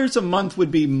 $10,000 a month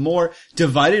would be more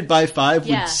divided by 5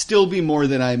 Yeah. would still be more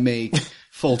than I make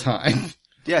full time.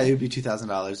 Yeah, it would be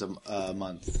 $2,000 a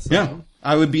month. So. Yeah.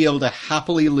 I would be able to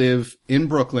happily live in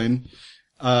Brooklyn,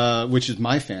 which is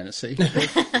my fantasy.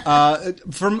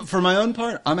 For my own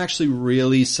part, I'm actually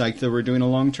really psyched that we're doing a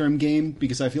long-term game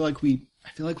because I feel like we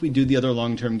do the other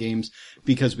long-term games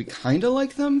because we kind of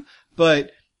like them, but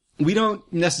we don't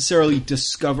necessarily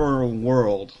discover a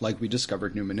world like we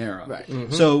discovered Numenera.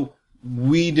 Right. So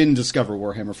we didn't discover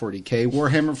Warhammer 40K.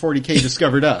 Warhammer 40K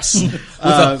discovered us. with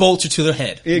a bolter to their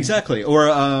head. Exactly. Or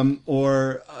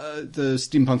the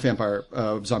Steampunk Vampire,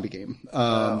 zombie game.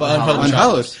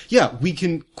 Unhallowed. Yeah, we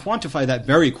can quantify that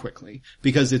very quickly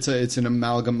because it's an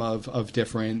amalgam of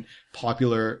different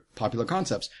popular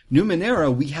concepts.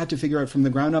 Numenera, we had to figure out from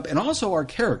the ground up, and also our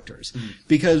characters,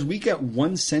 because we get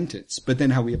one sentence, but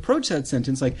then how we approach that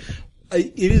sentence, like,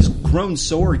 it has grown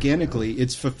so organically.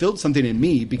 It's fulfilled something in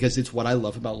me because it's what I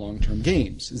love about long-term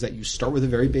games, is that you start with a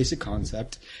very basic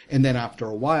concept, and then after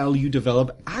a while you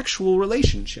develop actual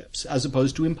relationships as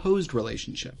opposed to imposed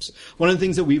relationships. One of the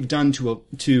things that we've done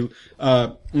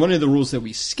one of the rules that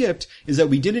we skipped is that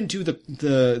we didn't do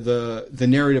the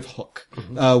narrative hook,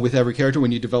 with every character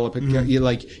when you develop a,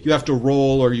 you have to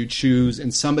roll or you choose,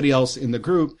 and somebody else in the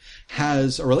group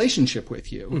has a relationship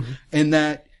with you. And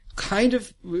that kind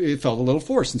of, it felt a little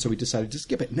forced, and so we decided to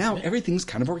skip it. Now everything's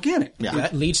kind of organic. Yeah.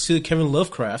 That leads to Kevin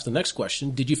Lovecraft. The next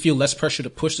question: did you feel less pressure to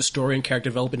push the story and character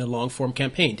development in a long-form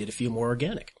campaign? Did it feel more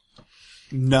organic?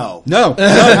 No. No.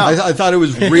 I thought it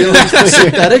was really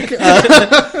synthetic.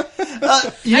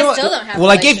 I still don't have. Well,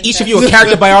 I gave each of you a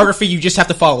character biography. You just have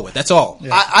to follow it. That's all.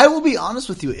 Yeah. I will be honest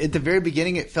with you. At the very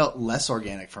beginning, it felt less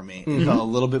organic for me. It felt a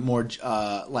little bit more,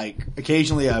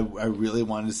 occasionally I really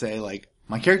wanted to say, like,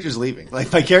 my character's leaving.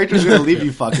 Like, my character's gonna leave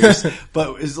you fuckers.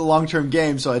 But it's a long-term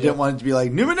game, so I didn't want it to be like,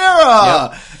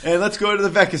 Numenera! And let's go to the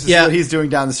Vecus and see what he's doing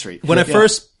down the street. When I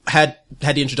first had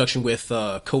the introduction with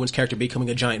Cohen's character becoming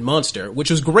a giant monster, which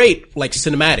was great, like,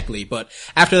 cinematically, but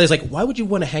after that, it's like, why would you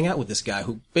want to hang out with this guy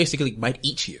who basically might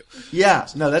eat you? Yeah,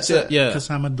 no, that's it. Yeah. Because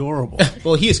I'm adorable.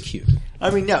 Well, he is cute. I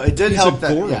mean, no, it did help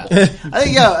that.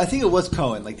 Yeah. I think it was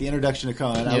Cohen, like the introduction to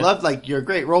Cohen. I loved, like, you're a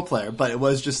great role player, but it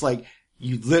was just like,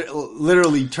 you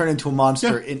literally turn into a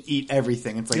monster and eat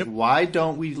everything. It's like, why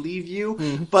don't we leave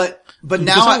you? But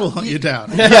now I will hunt you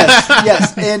down.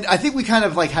 Yes. And I think we kind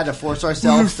of like had to force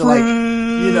ourselves to, like,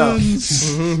 we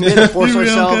had to force You don't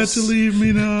ourselves. get to leave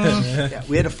me now. Yeah,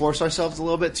 we had to force ourselves a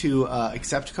little bit to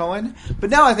accept Cohen. But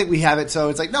now I think we have it, so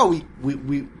it's like, no,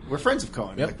 we're friends of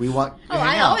Cohen. Yep. Like, we want. Oh,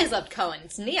 I always loved Cohen.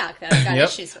 It's Neok that I've got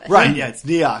issues with. Right, yeah, it's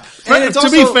Neok. And to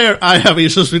be fair, I have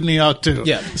issues with Neok too.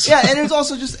 Yeah. Yeah, and it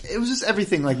was just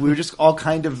everything. Like, we were just all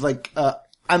kind of like,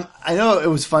 I know it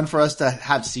was fun for us to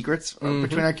have secrets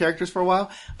between our characters for a while,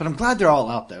 but I'm glad they're all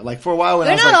out there. Like, for a while when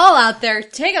They're I was not like, all out there.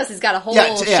 Tagos has got a whole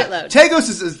shitload.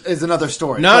 Tagos is another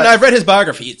story. No, but- I've read his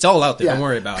biography. It's all out there. yeah. Don't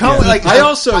worry about Cohen, it. like,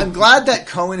 I'm glad that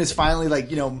Cohen is finally,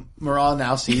 like, Morale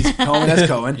now sees Cohen as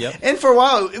Cohen. Yep. And for a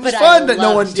while, it was But fun I that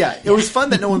no one, loved- it was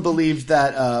fun that no one believed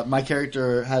that, my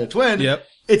character had a twin. Yep.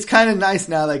 It's kind of nice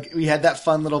now, like, we had that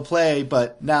fun little play,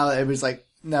 but now it was like,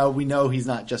 now we know he's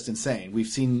not just insane. We've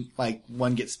seen like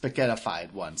one get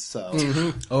spaghettified once, so.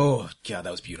 Oh, God,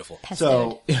 that was beautiful.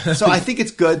 So I think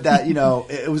it's good that,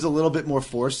 it was a little bit more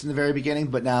forced in the very beginning,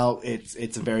 but now it's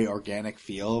a very organic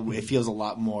feel. It feels a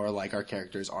lot more like our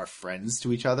characters are friends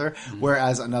to each other,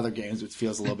 whereas in other games it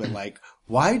feels a little bit like,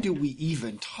 why do we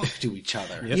even talk to each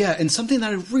other? Yeah, and something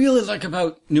that I really like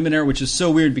about Numenera, which is so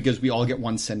weird because we all get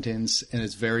one sentence and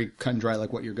it's very cut and dry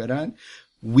like what you're good at.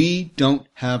 We don't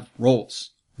have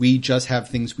roles. We just have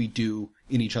things we do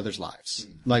in each other's lives.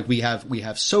 Like we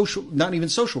have social, not even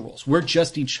social roles. We're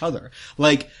just each other.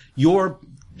 Like your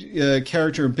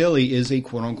character Billy is a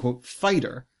quote unquote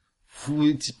fighter,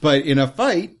 but in a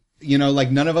fight, like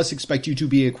none of us expect you to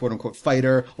be a quote unquote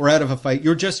fighter or out of a fight.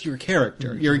 You're just your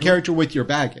character. You're a character with your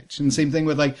baggage. And same thing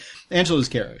with like Angela's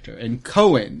character and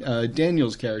Cohen,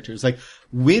 Daniel's character. It's like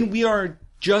when we are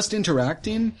just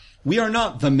interacting, we are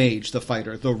not the mage, the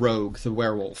fighter, the rogue, the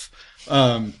werewolf,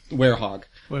 werehog.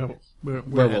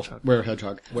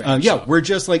 Werehedgehog. Yeah, we're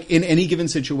just like in any given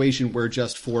situation, we're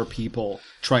just four people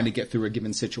trying to get through a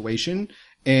given situation.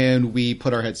 And we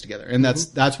put our heads together, and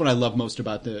that's what I love most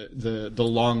about the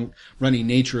long running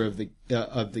nature of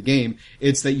the game.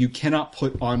 It's that you cannot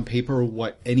put on paper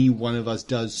what any one of us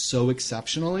does so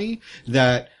exceptionally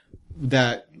that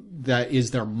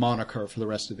is their moniker for the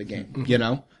rest of the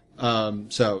game.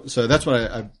 So that's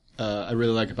what I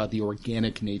really like about the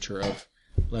organic nature of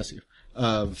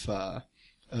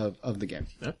the game.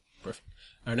 Yeah, perfect.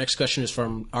 Our next question is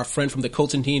from our friend from the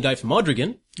Colton Teen Dive,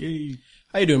 Modrigan. Yay.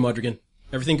 How you doing, Modrigan?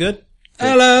 Everything good?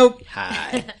 Hello.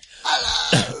 Hi.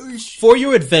 For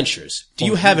your adventures, do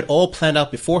you have it all planned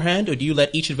out beforehand, or do you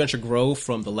let each adventure grow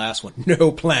from the last one?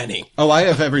 No planning. Oh, I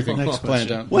have everything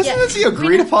planned out. Wasn't this the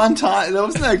agreed upon time? That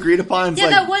wasn't that agreed upon? Yeah,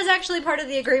 that was actually part of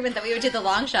the agreement that we would do the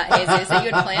long shot, Jesus, that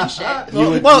you would plan shit.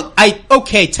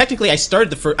 Technically I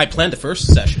planned the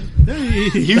first session.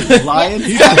 You lying?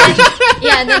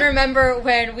 Yeah, and then remember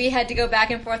when we had to go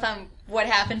back and forth on what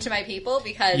happened to my people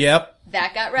because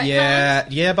that got retconned?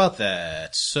 Yeah, about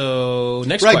that. So,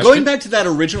 next question. Right, going back to that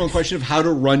original question of how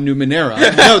to run Numenera.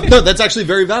 no, that's actually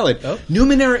very valid. Oh?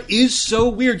 Numenera is so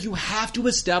weird. You have to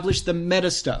establish the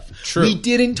meta stuff. True. We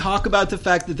didn't talk about the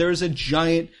fact that there is a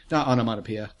giant, not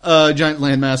onomatopoeia, giant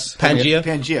landmass.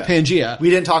 Pangea. We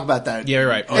didn't talk about that. Yeah,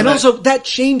 right. And also, that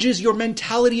changes your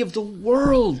mentality of the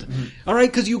world.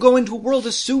 Alright, because you go into a world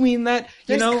assuming that,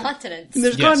 there's continents.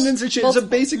 There's continents and shit. It's a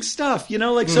basic stuff,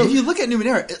 So if you look at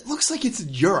Numenera, it looks like it's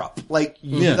Europe. There's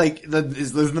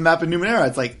the map of Numenera.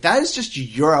 It's like, that is just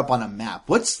Europe on a map.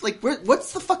 What's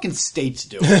the fucking states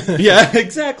doing? Yeah,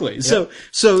 exactly.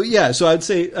 Yeah. So I'd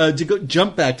say, to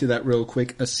jump back to that real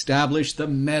quick, establish the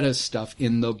meta stuff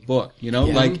in the book, you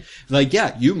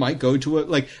might go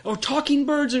to talking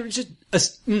birds are just,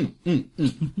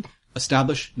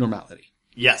 establish normality.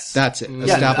 Yes. That's it.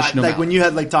 Establish normality. Like when you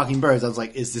had talking birds, I was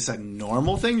like, is this a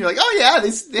normal thing? You're like, oh yeah,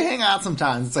 they hang out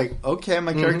sometimes. It's like, okay,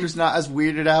 my character's not as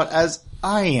weirded out as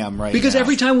I am right now. Because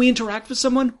every time we interact with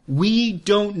someone, we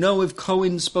don't know if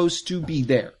Cohen's supposed to be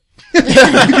there.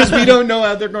 Because we don't know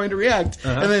how they're going to react.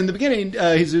 And then in the beginning,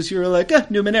 Jesus, you were like,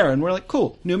 Numenera. And we're like,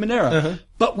 cool, Numenera.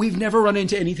 But we've never run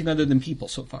into anything other than people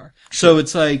so far. So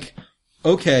it's like,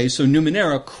 okay, so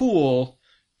Numenera, cool.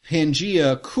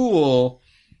 Pangea, cool.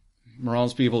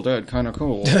 Morale's people dead, kind of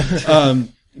cool.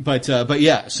 But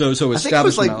yeah, so I think it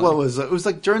was it was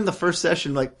like during the first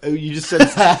session, you just said,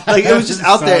 it was just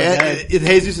out there, and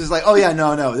Jesus is like, oh yeah,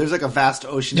 no, there's like a vast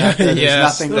ocean out there, there's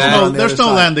nothing there's no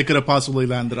land they could have possibly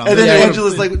landed on. And then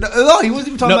Angela's like, no, he wasn't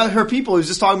even talking about her people, he was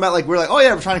just talking about we're like, oh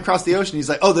yeah, we're trying to cross the ocean. He's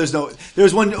like, oh, there's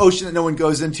one ocean that no one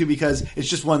goes into because it's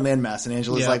just one landmass, and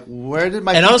Angela's like, where did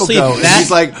my people go? And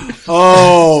he's like,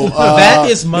 that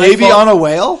is my maybe fault. On a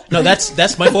whale? No,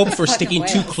 that's my fault for sticking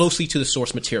too closely to the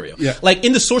source material. Yeah.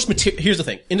 In the source material, here's the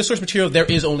thing. In the source material, there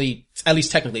is only, at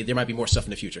least technically, there might be more stuff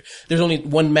in the future. There's only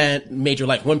one major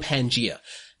life, one Pangea.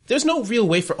 There's no real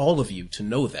way for all of you to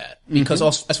know that. Because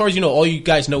as far as you know, all you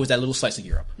guys know is that little slice of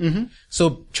Europe.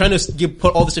 So trying to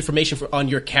put all this information on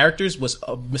your characters was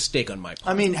a mistake on my part.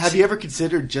 I mean, have you ever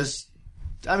considered it's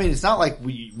not like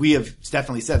we have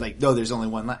definitely said no, there's only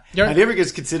one life. Have you ever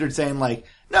just considered saying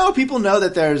no, people know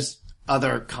that there's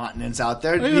other continents out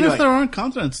there. Even if there aren't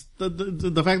continents, the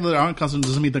fact that there aren't continents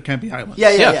doesn't mean there can't be islands.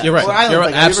 Yeah. You're right. Or you're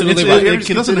absolutely right.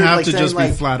 It doesn't have to just be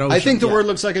flat ocean. I think the word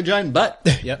looks like a giant butt.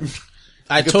 Yep.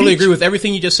 I totally agree with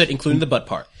everything you just said, including the butt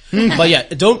part. But yeah,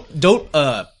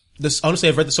 honestly,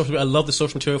 I've read the source material. I love the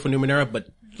source material for Numenera, but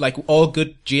like all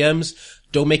good GMs,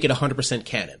 don't make it 100%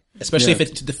 canon. Especially if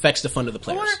it affects the fun of the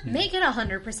players. Or make it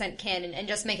 100% canon and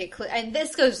just make it clear. And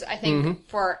this goes, I think,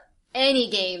 for any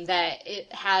game that it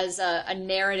has a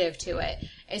narrative to it.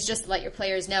 It's just let your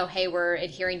players know, hey, we're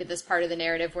adhering to this part of the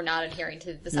narrative. We're not adhering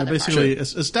to this other basically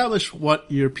part. establish what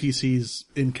your PCs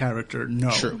in character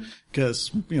know. Sure. Because,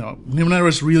 Numenera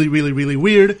is really, really, really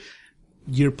weird.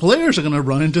 Your players are going to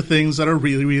run into things that are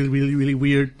really, really, really, really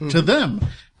weird to them.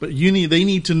 But they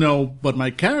need to know, but my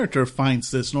character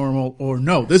finds this normal, or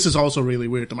no, this is also really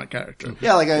weird to my character.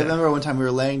 Yeah, like I remember one time we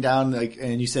were laying down,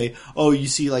 and you say, "Oh, you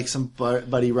see like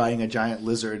somebody riding a giant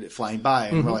lizard flying by,"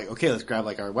 and we're like, "Okay, let's grab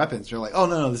like our weapons." You're like, "Oh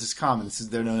no, this is common.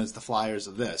 They're known as the flyers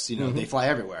of this. They fly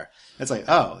everywhere." It's like,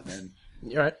 oh, then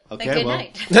You're right. okay, Then good well,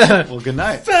 night. well, good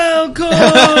night. Falcon!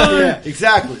 Yeah,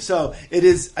 exactly. So it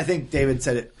is. I think David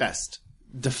said it best.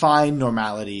 Define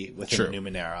normality within Sure.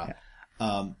 Numenera.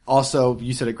 Also,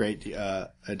 you said it great,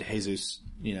 Jesus,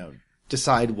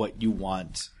 decide what you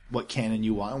want, what canon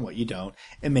you want and what you don't,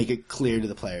 and make it clear to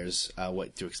the players,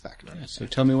 what to expect. So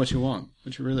tell me what you want.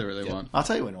 What you really, really want. I'll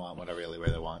tell you what I really,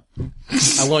 really want.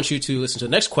 I want you to listen to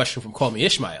the next question from Call Me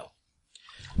Ishmael.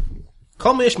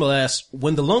 Call Me Ishmael asks,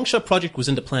 when the Longshot project was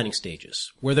in the planning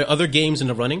stages, were there other games in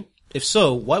the running? If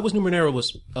so, why was Numenera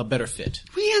was a better fit?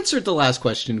 We answered the last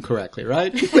question correctly,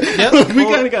 right? Yeah, We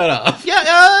kind of got off.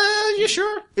 Yeah, you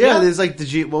sure? Yeah, there's like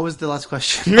what was the last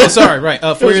question? Oh, sorry, right.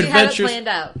 For your You have it adventures, planned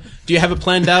out. do you have it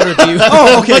planned out or do you?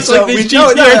 Oh, okay. Much So like these we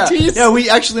know. GCRTs. Yeah, we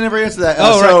actually never answered that.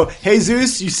 Oh, so,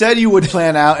 Jesus, you said you would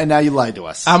plan out, and now you lied to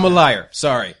us. I'm a liar.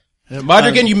 Sorry.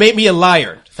 Modrigan, you made me a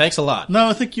liar. Thanks a lot. No,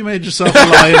 I think you made yourself a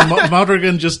lion.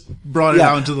 Maldrigan just brought it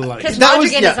Yeah. out into the light. Because That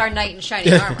was- Modrigan yeah. is our knight in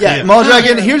shining armor. Yeah,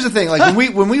 Maldragon. Here's the thing: like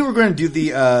when we were going to do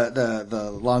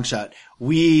the long shot,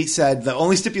 we said the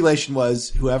only stipulation was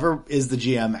whoever is the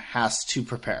GM has to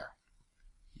prepare.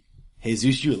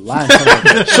 Jesus, you lying.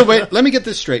 So wait, let me get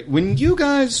this straight. When you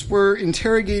guys were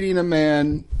interrogating a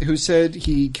man who said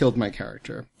he killed my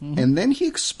character, and then he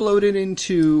exploded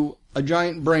into a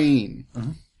giant brain,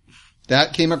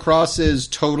 that came across as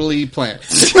totally planned.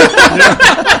 Because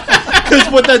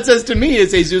what that says to me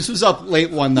is Jesus was up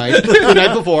late one night, the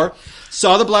night before,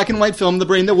 saw the black and white film, The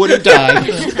Brain That Would Have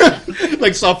Died,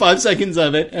 like saw 5 seconds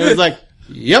of it, and was like,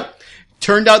 yep,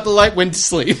 turned out the light, went to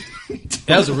sleep.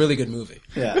 That was a really good movie.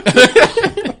 Yeah.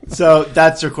 So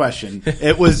that's your question.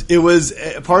 It was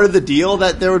part of the deal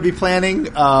that there would be planning.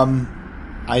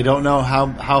 I don't know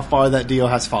how far that deal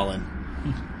has fallen.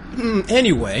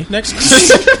 Anyway, next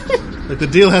question. Like the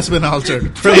deal has been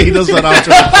altered. Pray he does not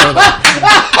alter it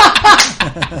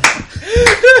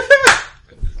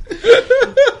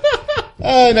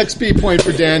further. Next B point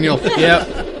for Daniel. Yeah.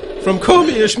 From Call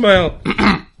Me Ishmael.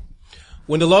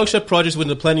 When the Longshot projects were in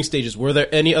the planning stages, were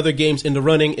there any other games in the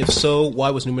running? If so, why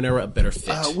was Numenera a better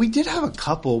fit? We did have a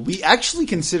couple. We actually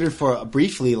considered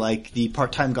briefly like the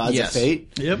Part-Time Gods Yes. of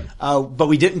Fate. Yep. But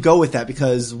we didn't go with that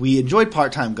because we enjoyed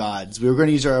Part-Time Gods. We were going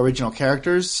to use our original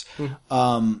characters.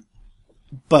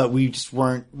 But we just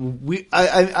weren't,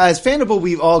 as Fanable,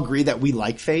 we all agree that we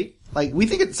like Fate. Like, we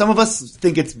think some of us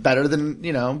think it's better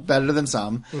than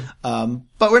some.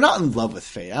 But we're not in love with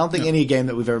Fate. I don't think any game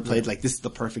that we've ever played, like, this is the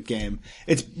perfect game.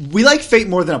 We like Fate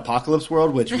more than Apocalypse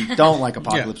World, which we don't like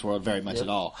Apocalypse World very much at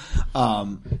all.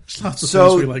 It's not the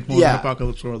So, things we like more yeah. than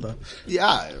Apocalypse World, though.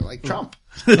 Yeah, like Trump.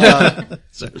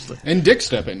 Seriously. And Dick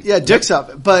stepping. Yeah, Dick's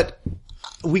up. But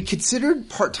we considered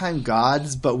Part-Time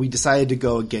Gods, but we decided to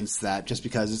go against that just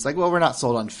because it's like, well, we're not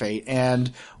sold on Fate.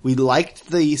 And we liked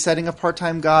the setting of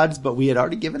Part-Time Gods, but we had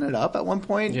already given it up at one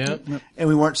point. Yeah. And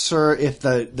we weren't sure if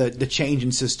the change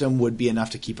in system would be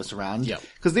enough to keep us around. Yeah.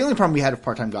 Because the only problem we had with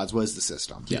Part-Time Gods was the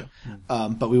system. Yeah.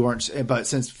 But we weren't, but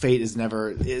since Fate is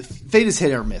Fate is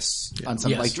hit or miss on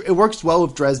some, Yes. like, it works well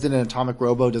with Dresden and Atomic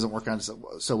Robo, doesn't work on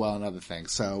so well on other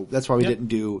things. So that's why we didn't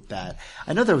do that.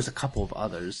 I know there was a couple of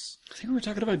others. I think we were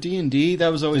talking about D&D.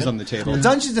 That was always on the table.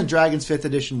 Dungeons and Dragons 5th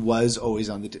edition was always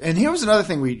on the and here was another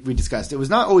thing we discussed. It was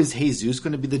not always Jesus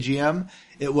going to be the GM.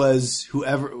 It was we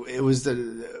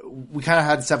kind of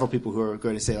had several people who were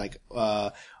going to say like,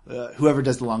 whoever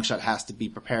does the long shot has to be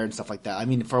prepared and stuff like that. I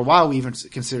mean, for a while we even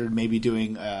considered maybe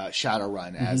doing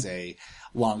Shadowrun as a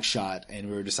long shot, and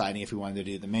we were deciding if we wanted to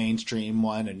do the mainstream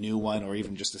one, a new one, or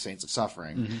even just the Saints of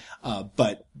Suffering.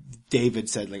 But David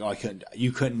said like, oh,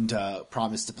 you couldn't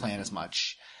promise to plan as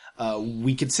much.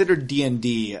 We considered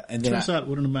D&D, and then Turns out it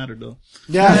wouldn't have mattered, though.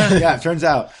 yeah, it turns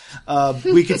out.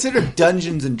 We considered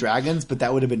Dungeons and Dragons, but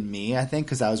that would have been me, I think,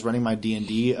 because I was running my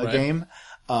D&D game.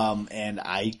 And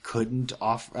I couldn't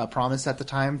promise at the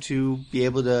time to be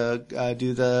able to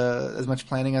do as much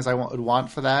planning as I would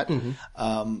want for that.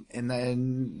 And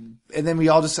then we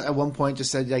all just at one point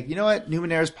just said like, you know what,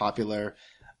 Numenera is popular.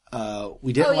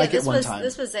 We didn't like it one time.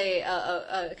 This was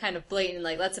a kind of blatant,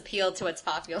 like, let's appeal to what's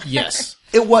popular. Yes.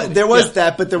 There was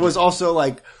that, but there was also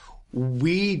like,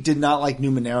 we did not like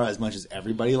Numenera as much as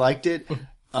everybody liked it.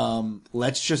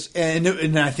 Let's just,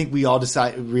 and I think we all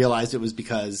realized it was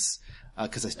because I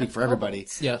speak for everybody.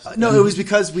 Yes. No, it was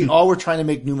because we all were trying to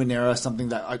make Numenera something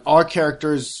that, like, our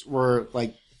characters were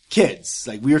like kids.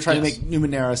 Like, we were trying to make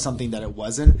Numenera something that it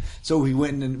wasn't. So we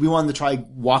went and we wanted to try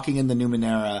walking into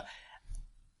Numenera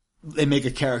and make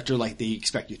a character like they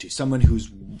expect you to. Someone who's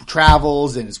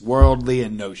travels and is worldly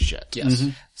and knows shit. Yes.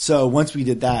 So once we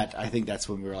did that, I think that's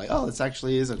when we were like, oh, this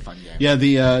actually is a fun game. Yeah,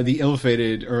 the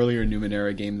ill-fated earlier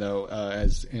Numenera game, though,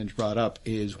 as Ange brought up,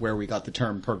 is where we got the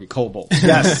term pervy kobolds.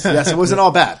 Yes, it wasn't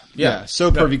all bad. Yeah.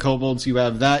 So pervy kobolds, you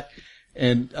have that.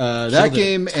 And that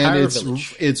game and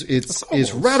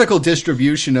its radical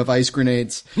distribution of ice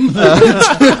grenades.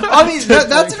 I mean,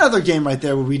 that's another game right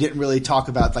there where we didn't really talk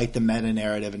about like the meta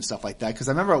narrative and stuff like that. Because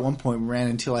I remember at one point we ran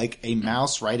into like a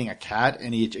mouse riding a cat,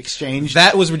 and he exchanged.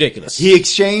 That was ridiculous. He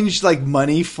exchanged like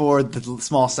money for the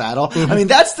small saddle. I mean,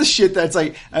 that's the shit that's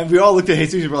like. And we all looked at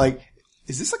Jesus and were like,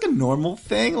 "Is this like a normal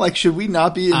thing? Like, should we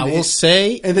not be?" I will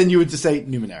say, and then you would just say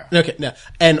Numenera. Okay, no,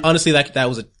 and honestly, that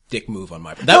was a dick move on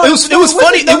my part. No, it was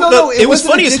funny. It was wasn't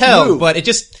funny a as dick hell, move. but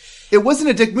it wasn't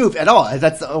a dick move at all.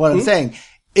 That's what I'm saying.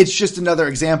 It's just another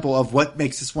example of what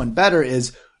makes this one better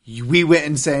is we went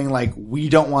and saying like, we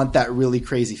don't want that really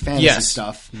crazy fantasy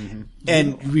stuff.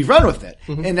 And we run with it.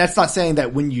 And that's not saying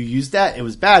that when you use that, it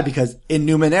was bad, because in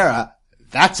Numenera,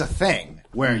 that's a thing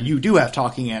where you do have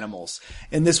talking animals.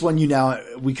 In this one,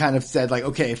 we kind of said like,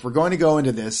 okay, if we're going to go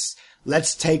into this,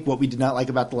 let's take what we did not like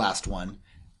about the last one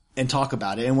and talk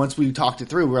about it. And once we talked it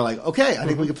through, we were like, okay, I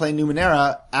think we can play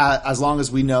Numenera as long as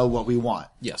we know what we want.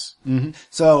 Yes.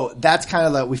 So that's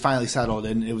kind of we finally settled,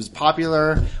 and it was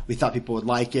popular. We thought people would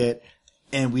like it,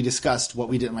 and we discussed what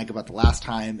we didn't like about the last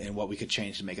time and what we could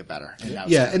change to make it better. And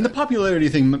And the popularity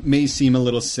thing may seem a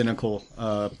little cynical,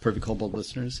 Pervy Kobold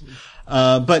listeners.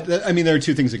 But I mean, there are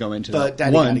two things that go into but that.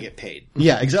 Daddy One, got to get paid.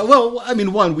 Yeah, exactly. Well, I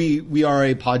mean, one, we are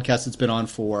a podcast that's been on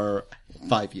for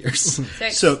 5 years.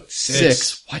 6. So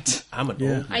 6. What? I'm an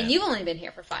old man. You've only been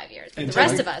here for 5 years. But the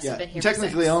rest of us have been here Technically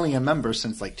for 6. only a member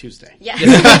since like Tuesday.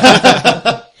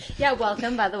 Yeah. Yeah,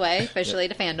 welcome, by the way, officially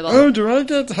to Fandible. Oh, do I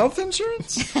get health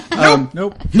insurance?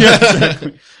 Nope. Yeah,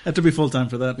 exactly. Have to be full time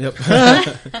for that.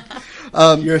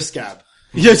 Yep. You're a scab.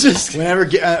 Yeah, just. Whenever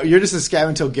you're just a scab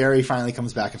until Gary finally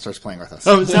comes back and starts playing with us.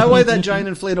 Oh, is that why that giant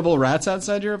inflatable rat's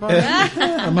outside your apartment?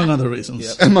 Among other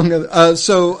reasons. Among other,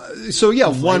 so yeah,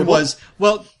 one was,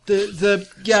 well,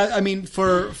 I mean,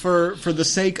 for the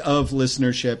sake of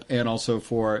listenership and also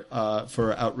for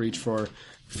outreach for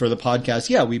the podcast,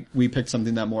 yeah, we picked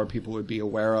something that more people would be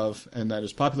aware of and that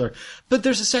is popular. But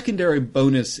there's a secondary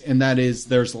bonus, and that is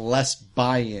there's less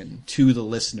buy-in to the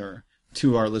listener,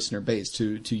 to our listener base,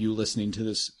 to you listening to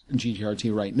this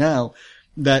GTRT right now,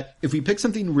 that if we pick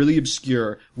something really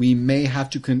obscure, we may have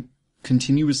to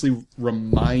continuously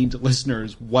remind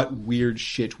listeners what weird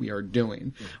shit we are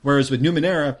doing. Whereas with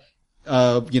Numenera,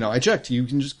 I checked, you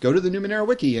can just go to the Numenera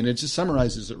wiki and it just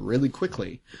summarizes it really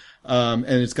quickly. And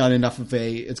it's got enough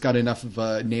of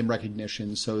a name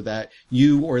recognition so that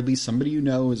you, or at least somebody you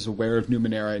know, is aware of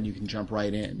Numenera and you can jump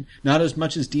right in. Not as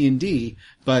much as D&D,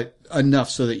 but enough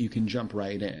so that you can jump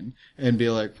right in and be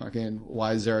like, fucking,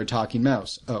 why is there a talking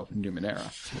mouse? Oh,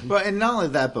 Numenera. But, and not only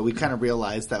that, but we kind of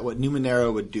realized that what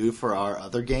Numenera would do for our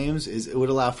other games is it would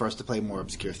allow for us to play more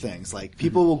obscure things. Like,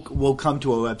 people will come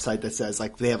to a website that says,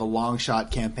 like, they have a long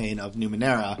shot campaign of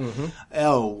Numenera.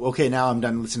 Oh, okay, now I'm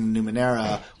done listening to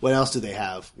Numenera. What else do they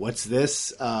have? What's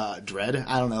this? Dread?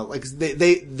 I don't know. Like,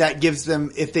 that gives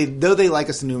them, though they like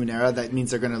us in Numenera, that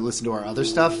means they're going to listen to our other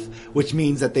stuff, which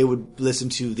means that they would listen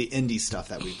to the indie stuff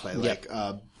that we play, like,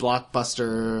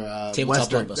 Blockbuster,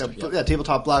 Tabletop Western, Blockbuster,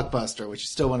 Tabletop Blockbuster, which is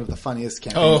still one of the funniest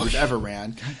campaigns we've ever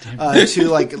ran. To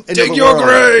like Into Dig the your World.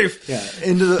 grave! Yeah,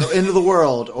 Into the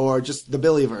World, or just the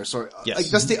Billyverse, or like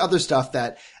just the other stuff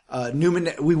that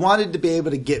we wanted to be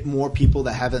able to get more people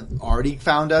that haven't already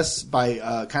found us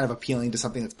by kind of appealing to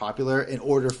something that's popular in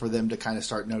order for them to kind of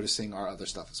start noticing our other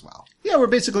stuff as well. Yeah, we're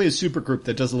basically a super group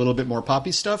that does a little bit more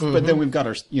poppy stuff, but then we've got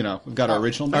our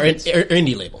original Our bands.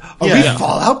 indie label. Are we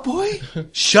Fallout Boy?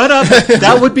 Shut up!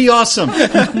 That would be awesome.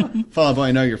 Fallout Boy,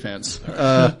 I know you're fans.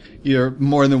 You're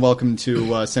more than welcome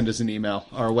to send us an email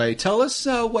our way. Tell us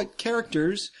what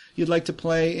characters you'd like to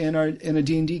play in a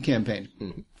D&D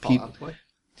campaign. Fallout Boy.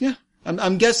 Yeah,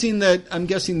 I'm guessing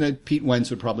that Pete Wentz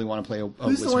would probably want to play a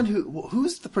Who's wizard. the one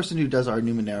who's the person who does our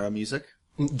Numenera music?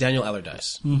 Daniel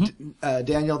Allardyce.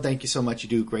 Daniel, thank you so much. You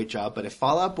do a great job. But if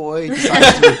Fallout Boy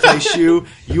decides to replace you,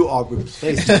 you are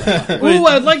replaced. Oh,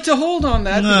 I'd like to hold on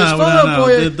that. because Fallout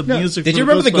Boy. The music. Did for you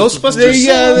remember the Ghostbusters? They did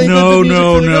the music for the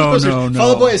No. Ghostbusters.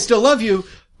 Fallout Boy, I still love you,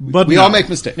 But We no. all make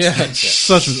mistakes.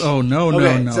 Oh,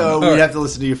 no. So we have to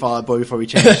listen to your Fall Out Boy before we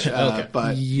change.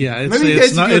 But Yeah, maybe you it's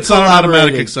guys not, can it's not an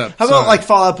automatic accept. How about Sorry. like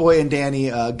Fall Out Boy and Danny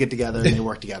get together and they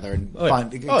work together and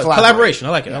collaboration.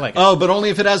 I like it. I like it. Oh, but only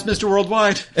if it has Mr.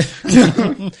 Worldwide.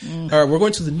 All right, we're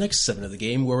going to the next segment of the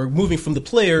game where we're moving from the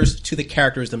players to the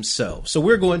characters themselves. So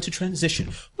we're going to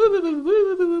transition.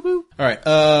 All right,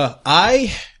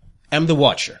 I am the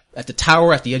Watcher at the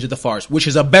tower at the edge of the forest, which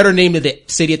is a better name than the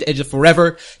city at the edge of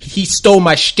forever. He stole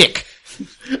my shtick. At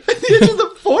the edge of the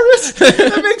forest?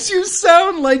 That makes you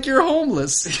sound like you're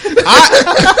homeless. I'm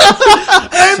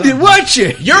the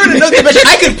Watcher. You're in another dimension.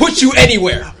 I could put you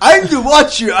anywhere. I'm the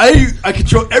Watcher. I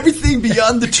control everything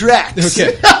beyond the tracks.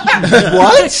 Okay.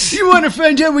 What? You want to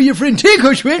find out where your friend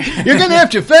Tagos went? You're going to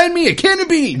have to find me a can of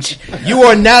beans. You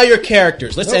are now your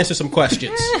characters. Let's answer some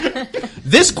questions.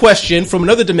 This question from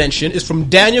another dimension is from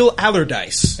Daniel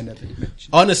Allardyce. Another dimension.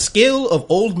 On a scale of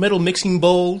old metal mixing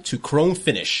bowl to chrome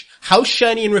finish, how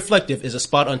shiny and reflective is a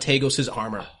spot on Tagos'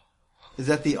 armor? Is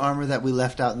that the armor that we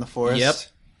left out in the forest? Yep.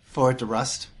 For it to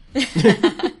rust.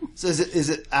 So is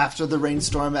it after the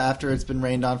rainstorm, after it's been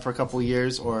rained on for a couple of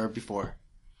years, or before?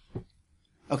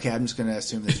 Okay, I'm just going to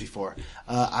assume this before.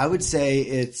 I would say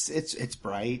it's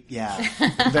bright. Yeah,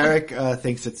 Varric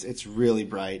thinks it's really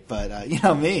bright, but you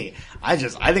know me, I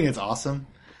think it's awesome.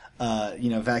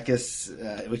 Vacus,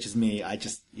 which is me, I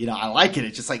like it.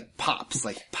 It just like pops,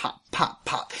 like pop, pop,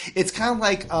 pop. It's kind of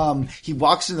like, he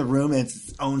walks in the room and it's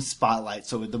its own spotlight.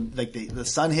 So with the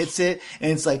sun hits it and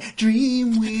it's like,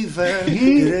 Dreamweaver,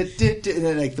 and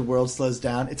then like the world slows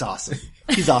down. It's awesome.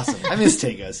 He's awesome. I miss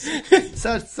Tagos.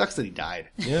 So it sucks that he died.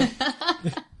 Yeah.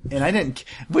 And I didn't,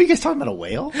 what are you guys talking about, a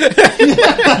whale?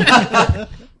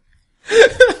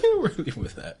 We're leaving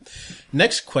with that.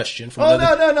 Next question from Oh,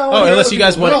 another... no. Oh, unless you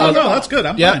guys want... No, that's good.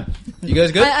 I'm Yeah. fine. You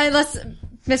guys good? Unless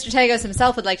Mr. Tagos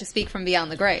himself would like to speak from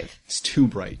beyond the grave. It's too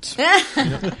bright.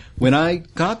 When I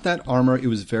got that armor, it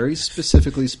was very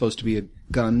specifically supposed to be a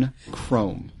gun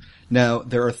chrome. Now,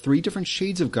 there are 3 different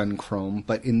shades of gun chrome,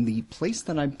 but in the place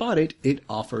that I bought it, it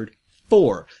offered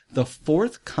 4. The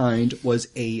 4th kind was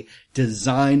a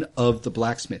design of the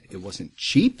blacksmith. It wasn't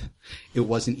cheap. It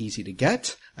wasn't easy to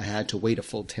get. I had to wait a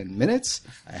full 10 minutes.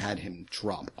 I had him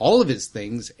drop all of his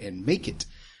things and make it.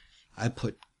 I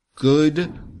put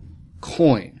good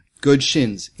coin, good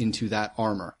shins into that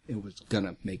armor. It was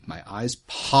gonna make my eyes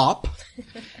pop,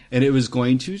 and it was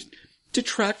going to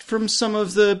detract from some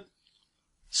of the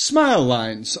smile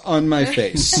lines on my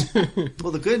face.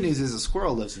 Well, the good news is a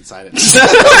squirrel lives inside it.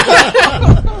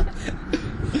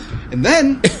 And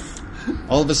then,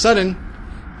 all of a sudden,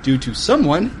 due to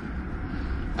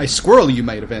someone, I squirrel, you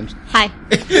might have Hi.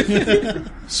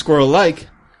 squirrel-like,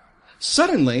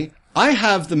 suddenly, I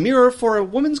have the mirror for a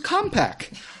woman's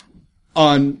compact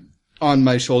on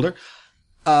my shoulder.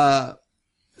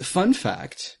 Fun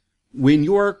fact, when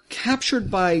you're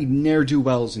captured by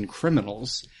ne'er-do-wells and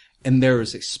criminals, and there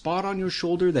is a spot on your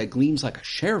shoulder that gleams like a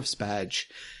sheriff's badge,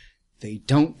 they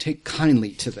don't take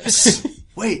kindly to this.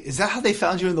 Wait, is that how they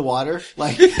found you in the water?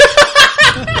 Like,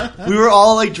 we were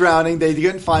all like drowning. They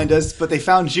couldn't find us, but they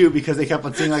found you because they kept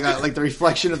on seeing like the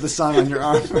reflection of the sun on your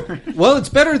armor. Well, it's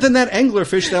better than that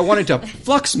anglerfish that wanted to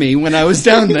flux me when I was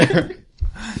down there.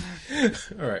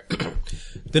 All right.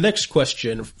 The next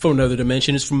question from another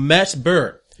dimension is from Matt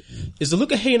Burr. Is the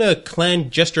Lucahena clan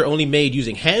gesture only made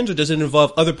using hands, or does it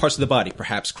involve other parts of the body,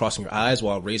 perhaps crossing your eyes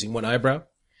while raising one eyebrow?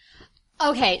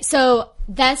 Okay, so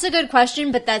that's a good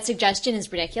question, but that suggestion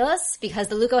is ridiculous because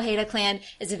the Lukoheda clan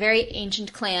is a very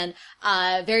ancient clan,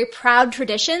 very proud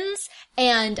traditions,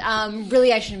 and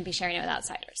really I shouldn't be sharing it with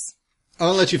outsiders.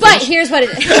 I'll let you finish. But here's what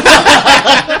it is.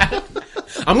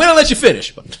 I'm gonna let you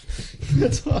finish, but...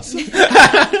 That's awesome.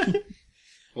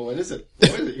 Well, what is it?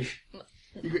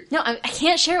 No, I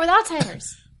can't share it with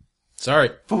outsiders. Sorry.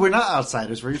 But we're not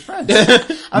outsiders. We're your friends.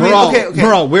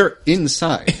 Moral, we're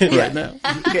inside right now.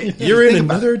 Okay, You're in think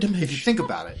about another it. dimension. If you think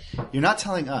about it, you're not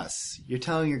telling us. You're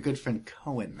telling your good friend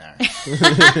Cohen there.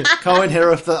 Cohen, hit her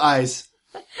with the eyes.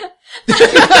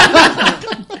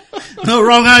 No,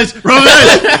 wrong eyes. Wrong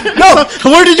eyes. No,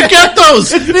 where did you get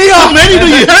those? It's neon. How many do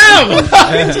you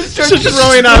have? Just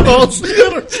throwing eyeballs.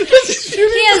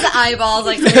 He has eyeballs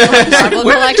like the Marvel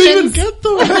Where did you even collections. get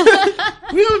those?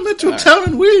 We haven't been to a town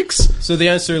in weeks. So the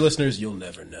answer, listeners, you'll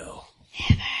never know.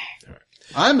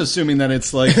 I'm assuming that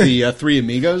it's like the Three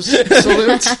Amigos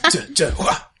salute. All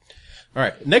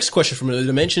right. Next question from another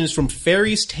dimension is from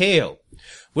Fairy's Tale.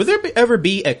 Will there ever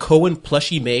be a Cohen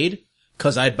plushie made?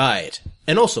 'Cause I'd buy it.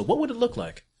 And also, what would it look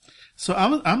like? So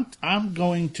I'm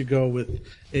going to go with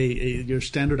your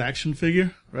standard action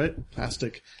figure, right?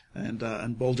 Plastic and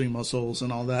bulging muscles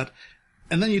and all that.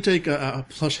 and then you take a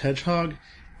plush hedgehog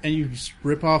and you just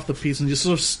rip off the piece and just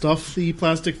sort of stuff the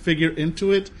plastic figure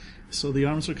into it, so the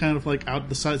arms are kind of like out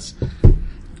the sides.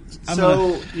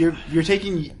 You're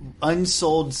taking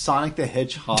unsold Sonic the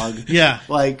Hedgehog,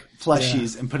 like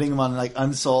plushies, and putting them on like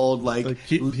unsold, like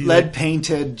lead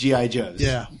painted GI Joes.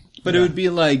 Yeah. But it would be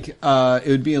like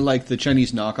the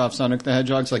Chinese knockoff Sonic the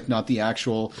Hedgehogs, like not the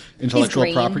actual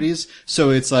intellectual properties. So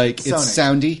it's like it's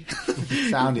Soundy.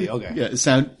 Soundy, okay. Yeah,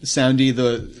 Soundy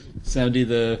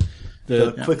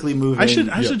the quickly moving. I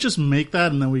should just make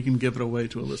that and then we can give it away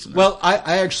to a listener. Well,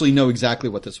 I actually know exactly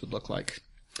what this would look like.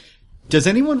 Does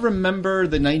anyone remember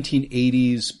the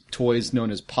 1980s toys known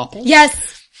as Popples?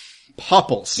 Yes.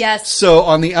 Popples. Yes. So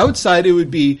on the outside it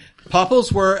would be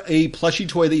Popples were a plushie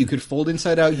toy that you could fold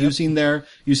inside out using their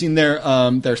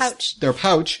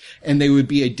pouch, and they would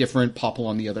be a different Popple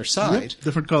on the other side.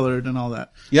 Different colored and all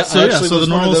that. Yeah. So the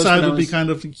normal side would be kind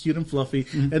of cute and fluffy,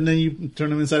 and then you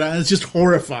turn them inside out and it's just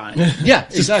horrifying. Yeah,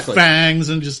 exactly. Fangs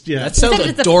and just, That sounds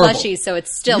Except adorable. it's a plushie, so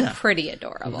it's still pretty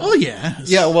adorable. Oh yeah.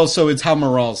 Yeah, well, so it's how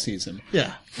Morale sees him.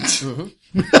 Yeah.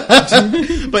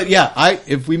 But yeah,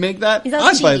 if we make that, He's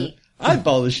all I'd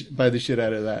buy the shit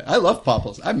out of that. I love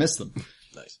Popples. I miss them.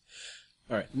 Nice.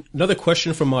 All right. Another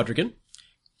question from Modrigan.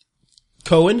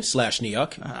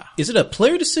 Cohen/Neok. Is it a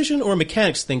player decision or a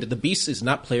mechanics thing that the beast is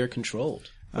not player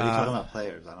controlled? What are you talking about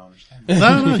players? I don't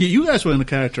understand. No, you guys were in the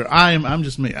character. I'm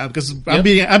just me because I'm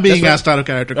being asked out of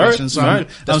character questions, so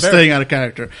I'm staying out of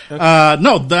character.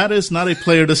 No, that is not a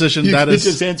player decision. That is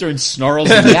just answering snarls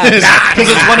and yaps because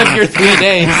it's one of your 3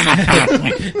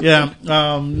 days. Yeah.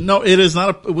 No, it is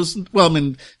not.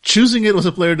 Choosing it was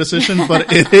a player decision,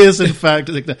 but it is in fact.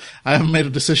 I haven't made a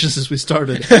decision since we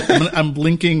started. I'm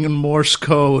blinking in Morse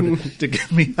code to get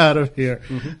me out of here.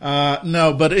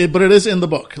 No, but it is in the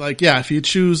book. Like, yeah, if you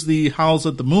choose the Howls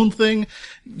at the Moon thing,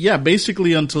 yeah,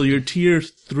 basically until you're tier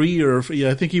 3 or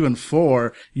I think even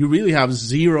 4, you really have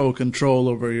zero control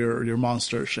over your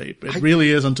monster shape. It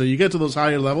really is until you get to those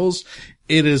higher levels.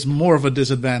 It is more of a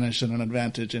disadvantage than an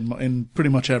advantage in pretty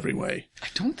much every way. I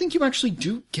don't think you actually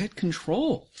do get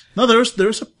control. No,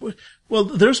 there's a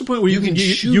point where you can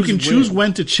choose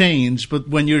when to change, but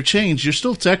when you're changed, you're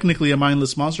still technically a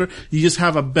mindless monster. You just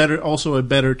have a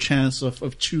better chance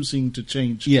of choosing to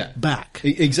change back.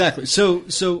 Exactly.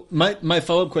 So my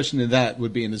follow-up question to that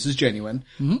would be, and this is genuine,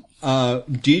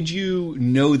 did you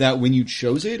know that when you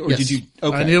chose it, or Yes. did you?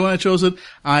 Okay. I knew when I chose it.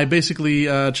 I basically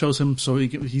chose him so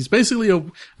he's basically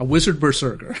a wizard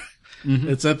berserker.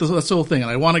 That's the whole thing. And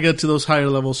I want to get to those higher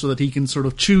levels so that he can sort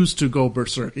of choose to go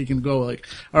berserk. He can go like,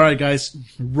 all right, guys,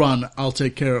 run. I'll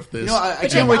take care of this. I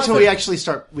can't wait till we actually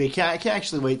start. I can't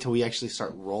actually wait till we actually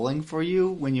start rolling for you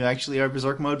when you actually are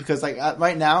berserk mode, because like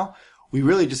right now we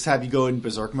really just have you go in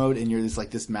berserk mode and you're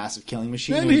this massive killing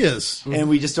machine. And he is. And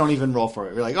we just don't even roll for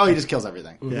it. We're like, oh, he just kills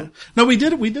everything. Yeah. No, we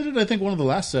did it. I think one of the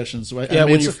last sessions. Right? Yeah,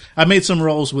 I made some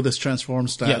rolls with his transform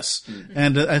stats. Yes.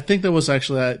 And I think there was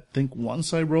actually,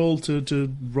 once I rolled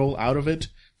to roll out of it.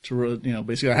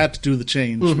 Basically I had to do the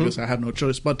change because I had no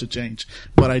choice but to change.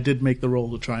 But I did make the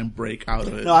roll to try and break out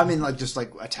of it. No, I mean just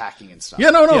attacking and stuff. Yeah,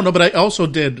 no, but I also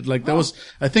did, that was,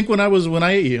 I think when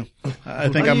I ate you, I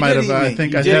think I might have, I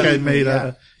think I made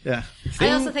yeah.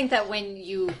 I also think that when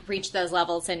you reach those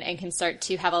levels and can start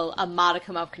to have a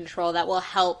modicum of control, that will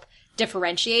help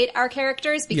differentiate our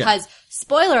characters, because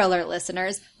spoiler alert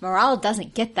listeners, Morale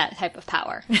doesn't get that type of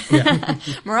power. Yeah.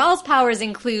 Morale's powers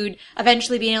include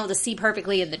eventually being able to see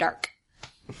perfectly in the dark.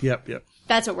 Yep.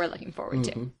 That's what we're looking forward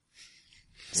to.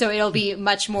 So it'll be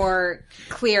much more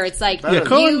clear. It's like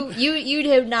you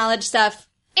have knowledge stuff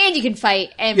and you can fight,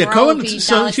 and Morale will be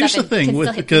so knowledge here's stuff the and thing can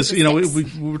still hit because things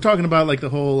we were talking about the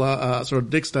whole sort of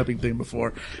dick stepping thing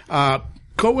before.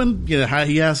 Cohen, he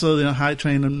has a high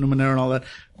train and Numenera and all that,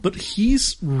 but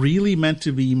he's really meant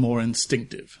to be more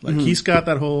instinctive. He's got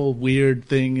that whole weird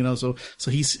thing, so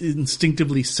he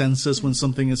instinctively senses when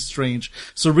something is strange.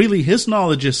 So really his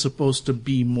knowledge is supposed to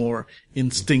be more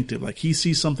instinctive. He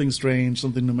sees something strange,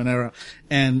 something Numenera,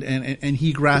 and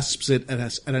he grasps it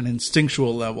at an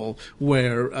instinctual level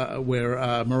where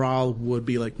Morale would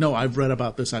be like, no, I've read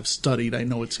about this, I've studied, I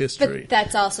know its history. But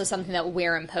that's also something that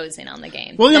we're imposing on the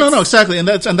game. Well, no, exactly. And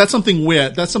that's something we're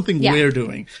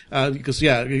doing. Because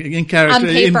in character, on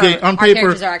paper, our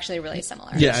characters are actually really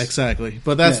similar. Yeah, exactly.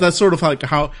 But that's sort of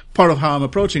how part of how I'm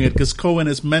approaching it, because Cohen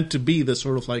is meant to be this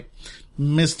sort of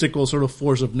mystical sort of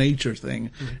force of nature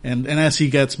thing. And as he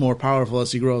gets more powerful,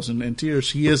 as he grows in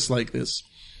tiers, he is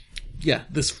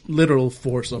this literal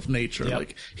force of nature.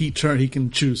 Yep. He can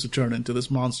choose to turn into this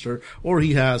monster, or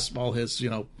he has all his,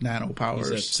 nano powers.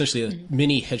 He's essentially a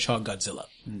mini hedgehog Godzilla.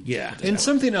 Yeah. And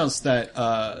something else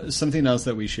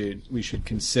that we should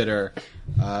consider.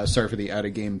 Sorry for the out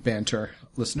of game banter,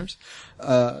 listeners.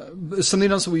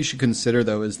 Something else that we should consider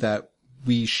though is that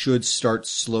we should start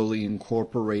slowly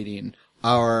incorporating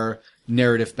our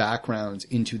narrative backgrounds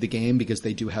into the game because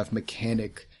they do have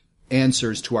mechanic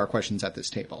answers to our questions at this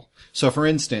table. So, for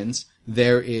instance,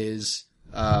 there is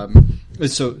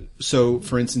so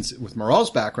for instance, with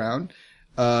Moral's background.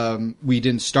 We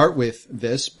didn't start with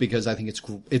this because I think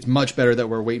it's much better that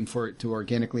we're waiting for it to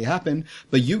organically happen.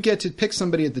 But you get to pick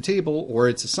somebody at the table, or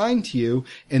it's assigned to you,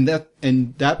 and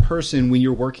that person, when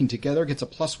you're working together, gets a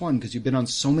 +1 because you've been on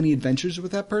so many adventures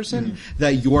with that person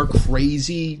that your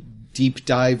crazy deep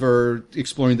diver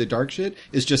exploring the dark shit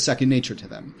is just second nature to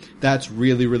them. That's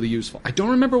really, really useful. I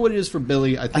don't remember what it is for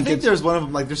Billy. I think there's one of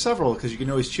them, like there's several because you can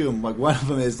always chew them. Like one of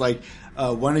them is like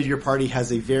one of your party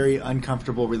has a very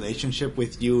uncomfortable relationship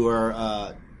with you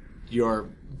or your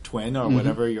twin or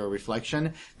whatever, your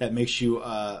reflection, that makes you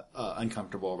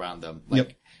uncomfortable around them. Like,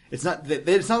 Yep. It's not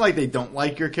like they don't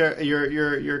like your twin.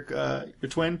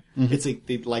 It's like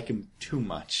they like him too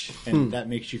much, and that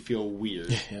makes you feel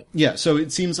weird. Yeah, so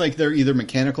it seems like they're either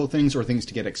mechanical things or things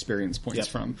to get experience points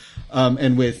from.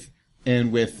 And with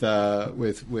Dan,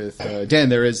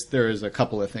 there is a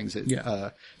couple of things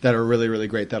that are really, really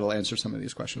great that'll answer some of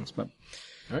these questions. But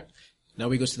All right. Now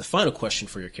we go to the final question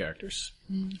for your characters.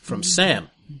 From Sam.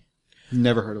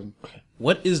 never heard of them.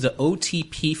 What is the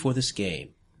OTP for this game?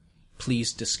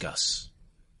 Please discuss.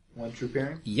 One true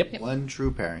pairing? Yep. One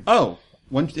true pairing. Oh,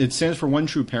 it stands for one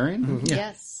true pairing?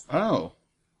 Yes. Oh.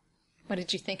 What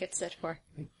did you think it stood for?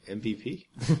 MVP.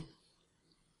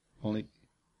 Only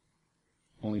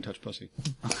touch pussy.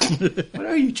 What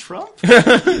are you, Trump?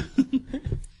 I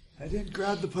didn't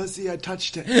grab the pussy, I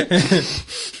touched it.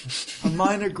 A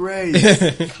minor graze.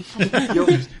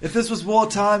 If this was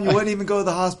wartime, you wouldn't even go to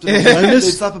the hospital. They'd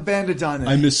slap a bandage on it.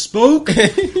 I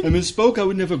misspoke. I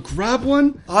would never grab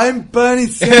one. I'm Bernie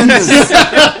Sanders.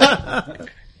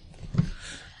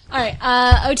 All right.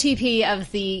 OTP of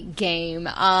the game.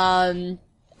 Morale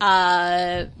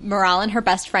and her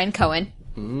best friend Cohen.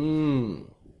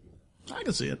 I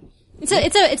can see it.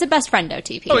 It's a best friend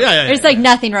OTP. Oh, yeah. There's like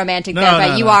nothing romantic there,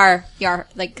 but you are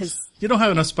like, cause You don't have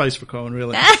enough spice for Cohen,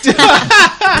 really. Did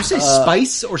you say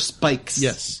spice or spikes?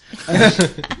 Yes.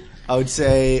 I would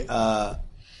say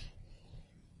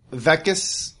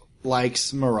Vekas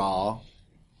likes Morale.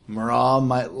 Morale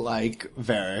might like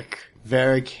Varric.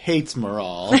 Varric hates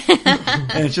Morale.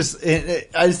 And it's just,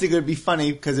 I just think it would be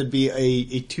funny because it'd be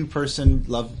a two-person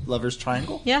lover's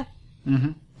triangle. yeah.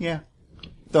 Yeah.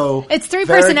 Though It's three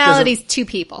Varric personalities, two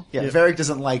people. Yeah, Varric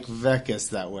doesn't like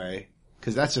Vekas that way.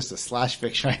 Because that's just a slash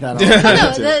fiction right now. No,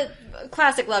 the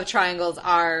classic love triangles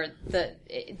are they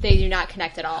do not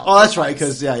connect at all. Oh, that's right,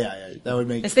 because, yeah. That would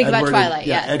make Let's think about Edward Twilight,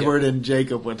 yeah. Edward and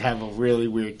Jacob would have a really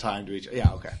weird time to each other.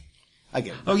 Yeah, okay. I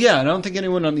get it. Oh yeah, I don't think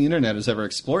anyone on the internet has ever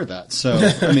explored that. So,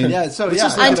 I mean,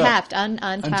 Untapped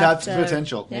Untapped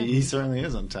potential. Yeah. He certainly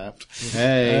is untapped.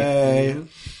 hey.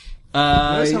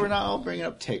 Notice how we're not all bringing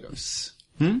up Tagos.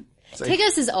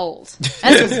 Tagos is old.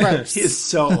 That's gross. He is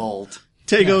so old.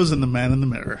 Tagos and the man in the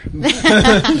mirror. No,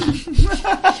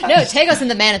 Tagos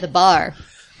and the man at the bar.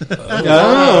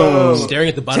 Staring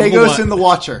at the bottom of the Tagos water. and the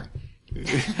Watcher.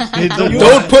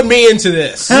 Don't put me into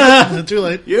this. Too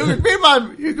late. You could be my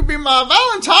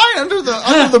Valentine under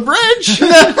the bridge.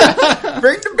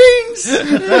 Bring the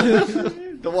beans.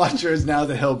 The Watcher is now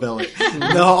the hillbilly.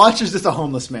 The Watcher's just a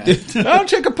homeless man. I'll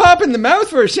take a pop in the mouth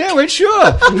for a sandwich,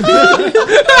 sure.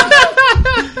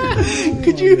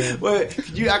 Could you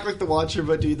act like the Watcher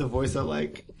but do the voice I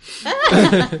like?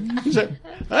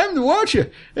 I'm the Watcher.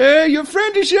 Your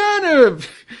friend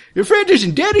is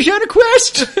and Daddy's on a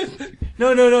quest.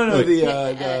 No.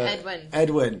 Edwin.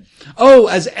 Edwin. Oh,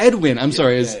 as Edwin. I'm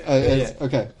sorry.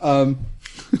 Okay.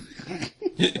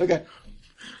 Okay.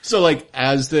 So like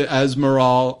as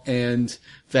Morale and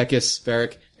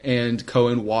Varric and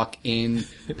Cohen walk in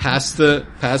past the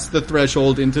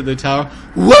threshold into the tower.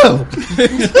 Whoa!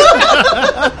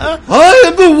 I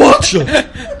am the Watcher.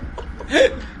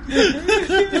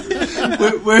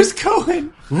 Where's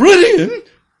Cohen?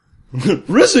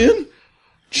 Rizian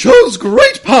chose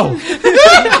great power.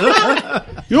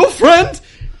 Your friend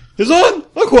is on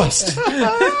a quest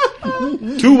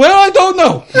to where I don't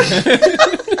know.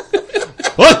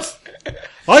 But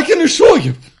I can assure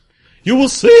you, you will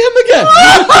see him again.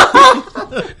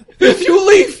 If you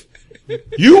leave,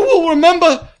 you will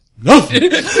remember nothing.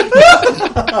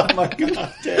 Oh my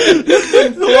god.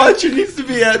 The Watcher needs to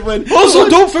be Edwin. Also,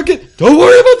 don't worry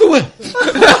about the way.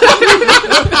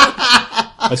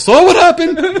 I saw what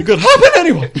happened. It could happen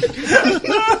anyway.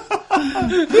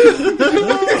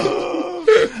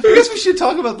 I guess we should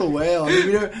talk about the whale. I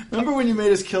mean, remember when you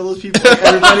made us kill those people? Like,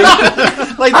 everybody,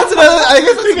 like that's another. I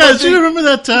guess that's You guys, do you remember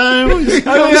that time?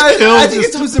 I think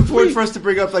it's most important for us to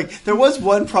bring up. Like, there was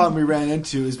one problem we ran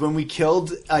into is when we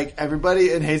killed like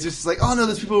everybody, and Jesus is like, "Oh no,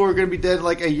 those people were going to be dead in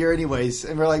like a year anyways,"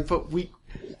 and we're like, "But we."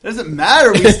 It doesn't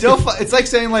matter. We still. It's like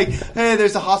saying like, "Hey,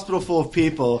 there's a hospital full of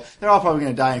people. They're all probably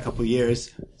going to die in a couple of years."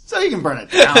 So you can burn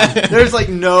it down. There's like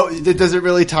no, it doesn't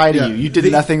really tie to you. You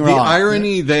did nothing wrong. The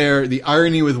irony there, the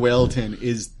irony with Whaleton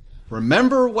is,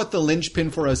 remember what the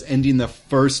linchpin for us ending the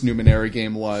first Numenera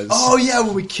game was? Oh yeah,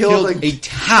 when we killed like a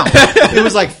town. It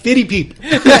was like 50 people.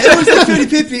 Yeah, it was like 50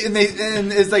 people,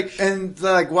 and it's like, and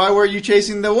they're like, why were you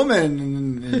chasing the woman?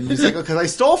 And he's like, because I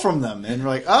stole from them. And we're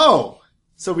like, oh.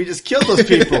 So we just killed those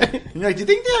people. And you're like, do you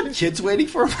think they have kids waiting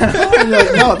for them? And you're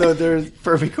like, no, they're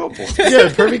perfect couples.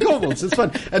 Yeah, perfect couples. It's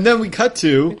fun. And then we cut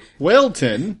to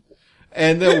Whaleton,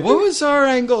 and then what was our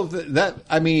angle?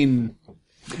 I mean,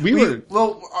 we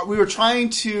were trying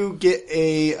to get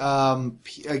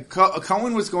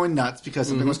Cohen was going nuts because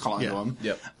something was calling to him.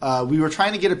 Yep. We were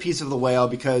trying to get a piece of the whale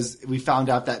because we found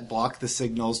out that blocked the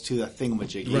signals to the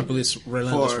thingamajiggy.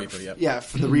 Relentless Reaper, yep. Yeah,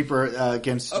 for the Reaper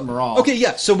against Moral. Okay,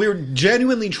 yeah, so we were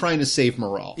genuinely trying to save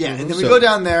Moral. Yeah, and then we go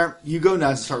down there, you go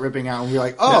nuts and start ripping out, and we're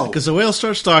like, oh. Because the whale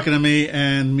starts talking to me,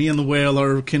 and me and the whale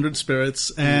are kindred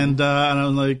spirits, and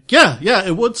I'm like, yeah,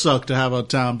 it would suck to have a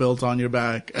town built on your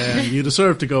back, and you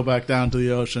deserve to go back down to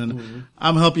the ocean.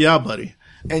 I'm gonna help you out, buddy.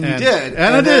 And you did.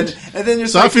 And I did. And then you're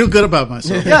so I feel good about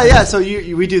myself. Yeah. So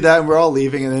we do that and we're all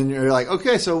leaving and then you're like,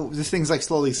 okay, so this thing's like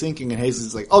slowly sinking and Hayes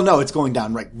is like, oh no, it's going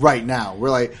down right now. We're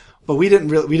like, but we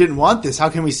didn't want this. How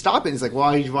can we stop it? He's like, well,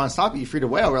 why do you want to stop it? You freed a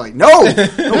whale. We're like, no,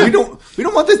 we don't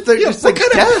want this. They're just what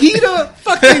like kind of PETA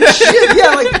fucking shit.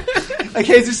 Yeah, like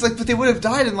Hayes is like, but they would have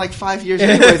died in like 5 years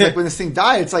anyways. Like when this thing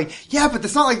died, it's like, yeah, but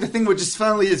it's not like the thing would just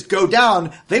suddenly just go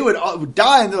down. They would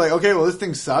die and they're like, okay, well this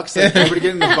thing sucks. Like, everybody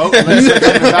get in the boat and let's like,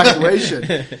 have an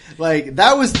evacuation. Like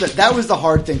that was the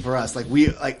hard thing for us. Like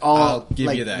I'll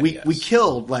give you that, we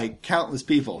killed like countless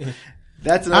people.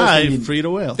 That's another thing. I freed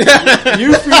a whale.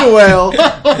 You freed a whale.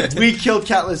 We killed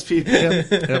countless people.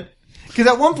 Yep. Because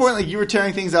at one point, like, you were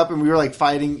tearing things up and we were, like,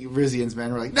 fighting Rizian's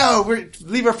men. We're like, no,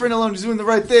 leave our friend alone. He's doing the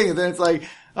right thing. And then it's like,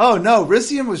 oh, no,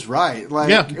 Rizian was right.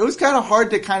 Like, It was kind of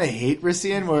hard to kind of hate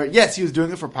Rizian where, yes, he was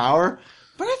doing it for power.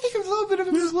 But I think it was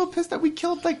he was a little pissed that we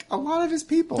killed, like, a lot of his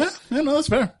people. Yeah, no, that's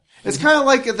fair. It's kind of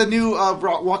like the new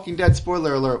Walking Dead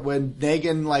spoiler alert when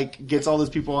Negan like gets all those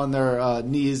people on their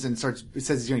knees and says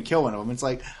he's going to kill one of them. It's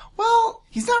like, well,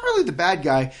 he's not really the bad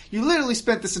guy. You literally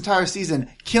spent this entire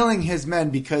season killing his men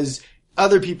because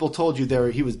other people told you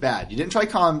he was bad. You didn't try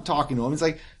talking to him. It's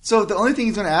like, so the only thing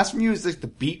he's going to ask from you is like to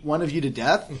beat one of you to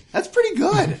death? That's pretty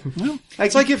good.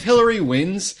 It's like if Hillary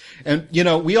wins, and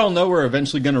we all know we're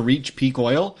eventually going to reach peak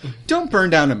oil. Don't burn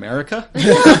down America.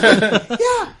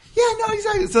 Yeah, no,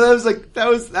 exactly. So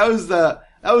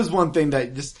that was one thing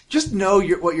that just know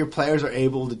what your players are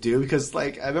able to do because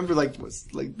like I remember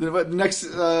the next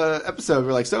episode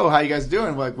we're like, so how you guys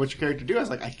doing? Like, what's your character do? I was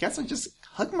like, I guess I just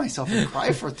hug myself and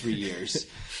cry for 3 years.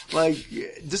 Like,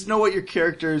 just know what your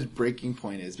character's breaking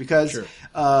point is because with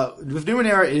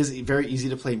Numenera it is very easy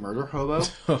to play Murder Hobo.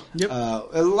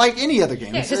 Like any other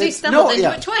game. Yeah, because we stumbled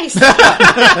into it twice.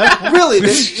 Really?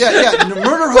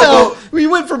 Murder Hobo. We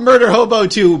went from Murder Hobo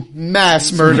to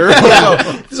mass Murder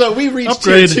Hobo. So we reached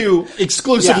tier 2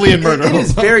 exclusively in Murder Hobo. It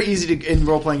is very easy in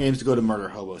role-playing games to go to Murder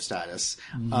Hobo status.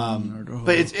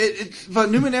 But but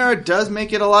Numenera does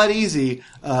make it a lot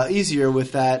easier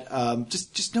with that.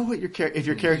 Just know what if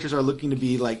your characters are looking to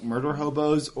be like murder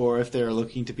hobos or if they're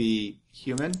looking to be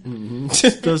human. And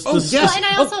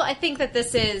I think that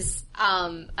this is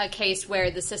a case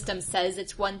where the system says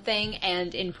it's one thing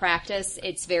and in practice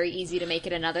it's very easy to make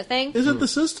it another thing. Is it the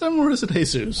system or is it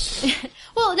Jesus?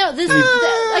 Well, no,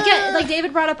 again, like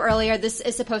David brought up earlier, this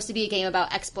is supposed to be a game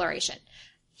about exploration.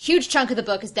 Huge chunk of the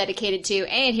book is dedicated to,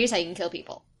 and here's how you can kill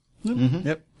people. Mm-hmm.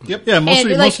 Yep. Yeah,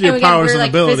 most of your powers and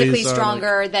abilities physically are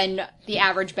stronger than the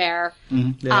average bear.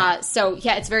 Mm-hmm. Yeah. So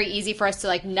it's very easy for us to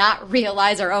like not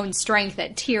realize our own strength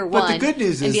at tier 1. But the good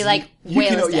news and is be like,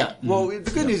 whale is dead. Well, the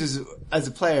good news is as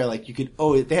a player, like you could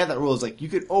always they have that rule is like you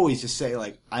could always just say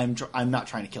like I'm not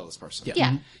trying to kill this person. Yeah.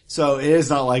 Mm-hmm. So it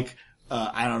is not like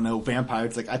I don't know vampire.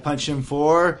 It's like I punch him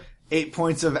for 8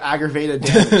 points of aggravated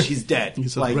damage. He's dead.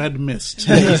 He's a red mist.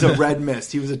 He's a red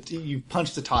mist. You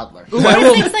punched a toddler.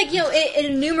 It's like, it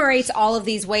enumerates all of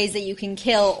these ways that you can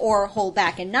kill or hold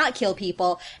back and not kill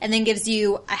people, and then gives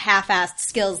you a half-assed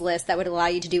skills list that would allow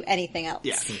you to do anything else.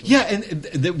 Yeah,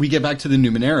 and we get back to the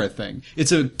Numenera thing.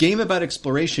 It's a game about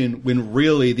exploration when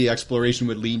really the exploration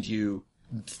would lead you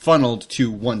funneled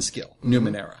to one skill,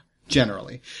 Numenera,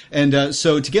 generally. And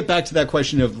so to get back to that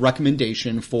question of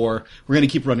recommendation for, we're going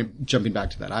to keep jumping back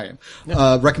to that, I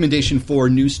am. Recommendation for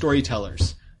new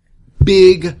storytellers.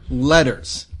 Big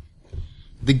letters.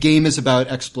 The game is about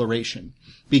exploration.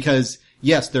 Because,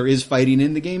 yes, there is fighting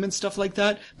in the game and stuff like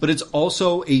that, but it's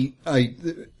also a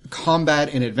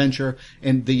combat and adventure,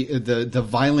 and the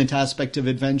violent aspect of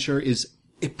adventure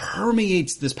it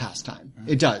permeates this pastime.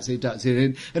 It does.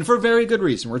 And for a very good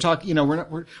reason. We're talking,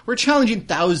 we're challenging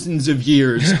thousands of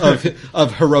years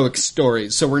of heroic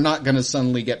stories, so we're not gonna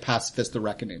suddenly get Pacifist the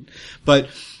Reckoning. But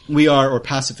we are, or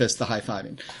Pacifist the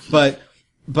high-fiving.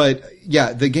 But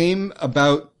yeah, the game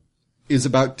is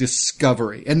about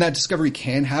discovery. And that discovery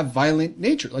can have violent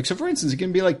nature. Like, so for instance, it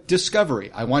can be like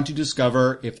discovery. I want to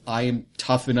discover if I am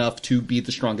tough enough to be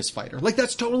the strongest fighter. Like,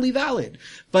 that's totally valid.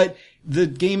 But the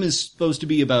game is supposed to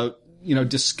be about,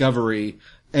 discovery.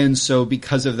 And so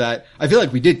because of that, I feel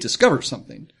like we did discover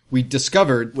something. We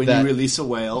discovered when that you release a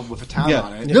whale with a town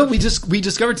on it. No, we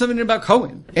discovered something about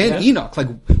Cohen and Enoch. Like,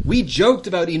 we joked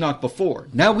about Enoch before.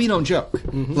 Now we don't joke.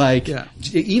 Like,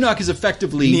 Enoch is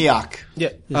effectively Neok.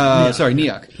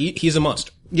 Neok. He's a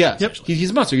monster. Yeah. Yep. He's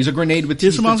a monster. He's a grenade with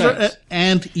He's teeth a monster, and fangs.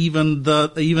 and even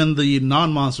the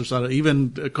non-monster side,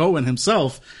 even Cohen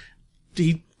himself,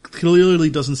 he clearly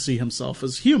doesn't see himself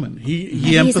as human. He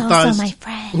He's empathized. also my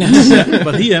friend.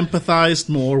 But he empathized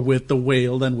more with the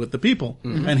whale than with the people.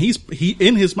 And he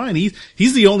in his mind,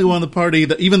 he's the only one in the party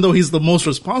that, even though he's the most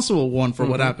responsible one for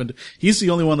what happened, he's the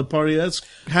only one in the party that's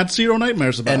had zero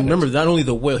nightmares about And it. remember, not only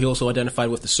the whale, he also identified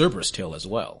with the Cerberus tail as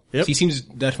well. Yep. So he seems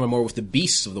to identify more with the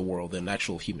beasts of the world than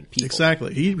actual human people.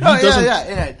 Exactly. He Oh, doesn't.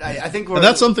 yeah. I think we're, And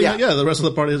that's something that, the rest of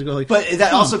the party is going like, But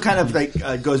that also kind of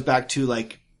like goes back to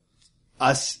like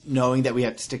us knowing that we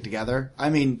have to stick together. I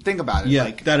mean, think about it. Yeah,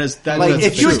 like, that's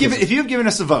if you true. have given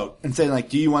us a vote and saying like,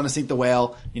 do you want to sink the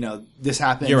whale? This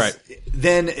happens. You're right.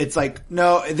 Then it's like,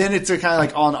 no, then it's kind of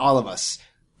like on all of us.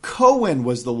 Cohen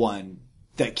was the one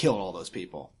that killed all those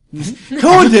people.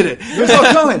 Cohen did it. It was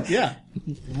all Cohen. yeah.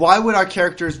 Why would our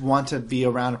characters want to be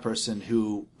around a person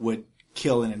who would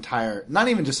kill an entire, not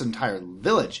even just an entire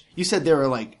village? You said there were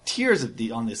like tiers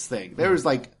on this thing. There was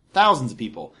like thousands of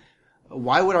people.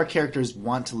 Why would our characters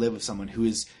want to live with someone who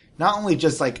is not only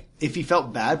just like, if he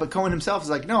felt bad, but Cohen himself is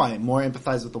like, no, I more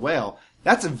empathize with the whale.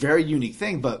 That's a very unique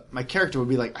thing, but my character would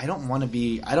be like, I don't want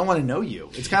to know you.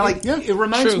 It's kind of like, It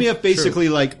reminds me of basically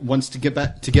like once to get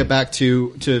back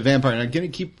to Vampire. And I'm going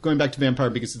to keep going back to Vampire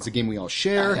because it's a game we all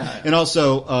share. And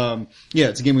also,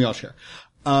 it's a game we all share.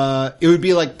 It would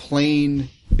be like playing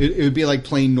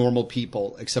normal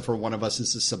people, except for one of us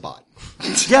is a Sabbat.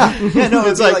 it's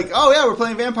like, oh yeah, we're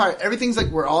playing Vampire. Everything's like,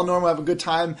 we're all normal, have a good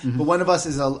time, but one of us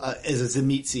is a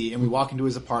Zemitzi, and we walk into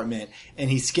his apartment, and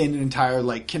he skinned an entire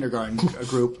like kindergarten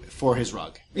group for his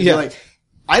rug. And you're like,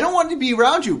 I don't want to be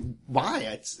around you.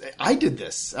 Why? I did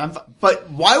this. But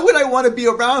why would I want to be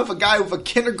around a guy with a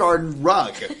kindergarten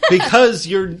rug? Because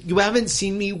you haven't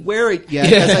seen me wear it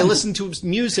yet as I listen to his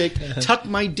music, tuck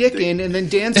my dick in, and then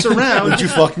dance around. Would you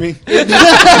fuck me?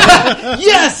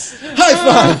 Yes!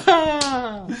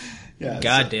 High five!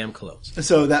 Goddamn close.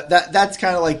 So that's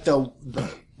kind of like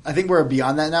I think we're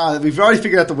beyond that now. We've already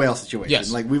figured out the whale situation.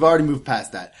 Yes. Like, we've already moved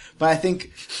past that. But I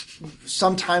think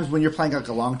sometimes when you're playing like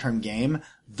a long-term game,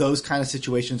 those kind of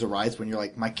situations arise when you're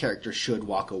like, my character should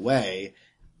walk away.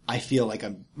 I feel like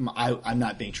I'm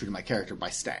not being true to my character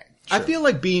by staying. I feel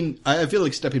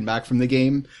like stepping back from the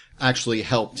game actually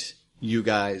helped you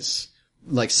guys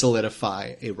like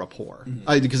solidify a rapport.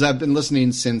 Because I've been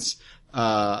listening since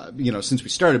we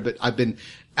started, but I've been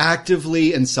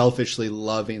actively and selfishly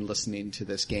loving listening to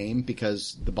this game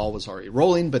because the ball was already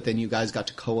rolling, but then you guys got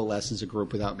to coalesce as a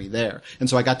group without me there. And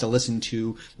so I got to listen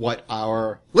to what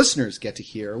our listeners get to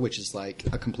hear, which is like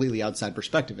a completely outside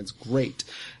perspective. It's great.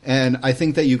 And I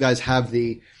think that you guys have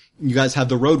the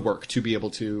road work to be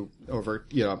able to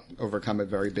overcome a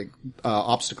very big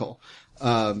obstacle.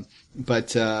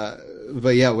 But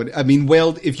yeah,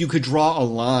 Whaled, if you could draw a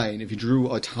line, if you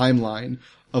drew a timeline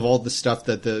of all the stuff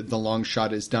that the long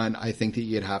shot has done, I think that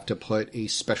you'd have to put a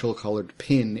special colored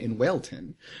pin in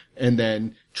Whaleton and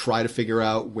then try to figure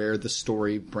out where the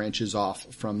story branches off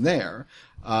from there.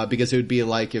 Because it would be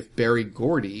like if Barry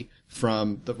Gordy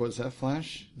from what was that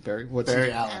Flash? Barry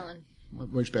Allen.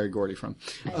 Where's Barry Gordy from?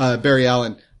 Barry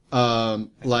Allen. I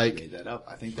made that up.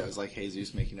 I think that was like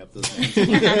Jesus making up those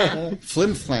names.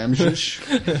 Flim flamsish.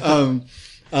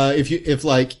 If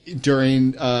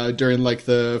during like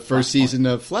the first season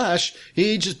of Flash,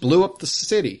 he just blew up the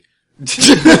city.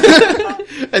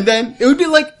 And then it would be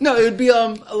like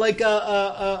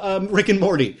Rick and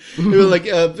Morty. It would like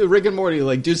Rick and Morty,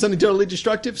 like do something totally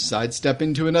destructive, sidestep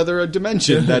into another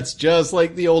dimension that's just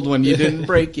like the old one you didn't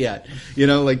break yet. You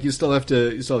know, like you still have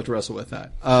to wrestle with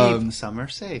that. Keep Summer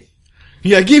safe.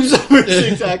 Yeah, keep Summer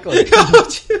exactly.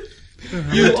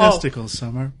 My testicles,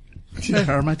 Summer. They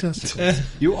are my testicles.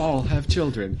 You all have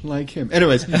children like him.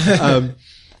 Anyways,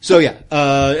 so yeah.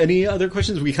 Any other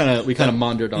questions? We kind of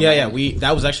maundered on. Yeah, that. yeah.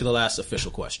 That was actually the last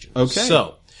official question. Okay.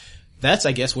 So that's,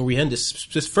 I guess, where we end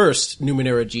this first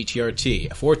Numenera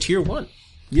GTRT for Tier 1.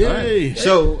 Yay!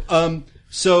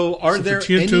 So are there For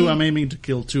tier 2, any- I'm aiming to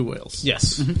kill 2 whales.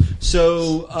 Yes.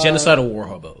 So Genocidal war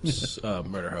hobos,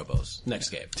 murder hobos. Next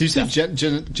game. did you say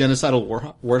genocidal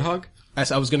warthog?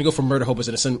 I was going to go for murder hobos,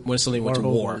 and it suddenly went to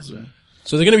war. Hobos, yeah.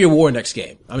 So there's going to be a war next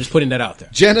game. I'm just putting that out there.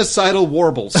 Genocidal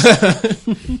warbles.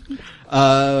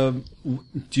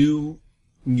 Do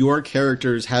your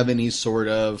characters have any sort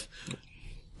of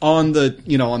on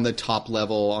the top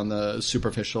level, on the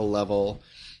superficial level,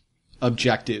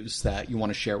 objectives that you want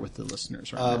to share with the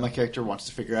listeners right now? My character wants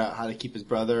to figure out how to keep his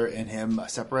brother and him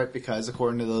separate because,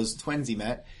 according to those twins he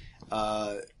met,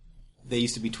 they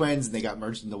used to be twins and they got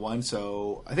merged into one.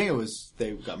 So I think it was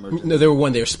they got merged. No, they were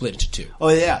one. They were split into two. Oh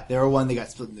yeah, they were one. They got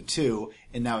split into two,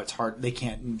 and now it's hard. They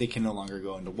can no longer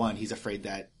go into one. He's afraid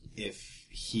that if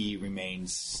he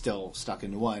remains still stuck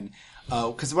into one,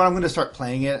 because what I'm going to start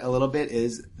playing it a little bit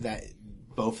is that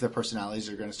both their personalities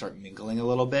are going to start mingling a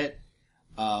little bit.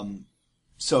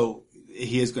 So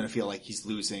he is going to feel like he's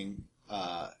losing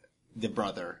the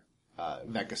brother.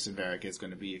 Vekas and Varric is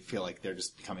going to feel like they're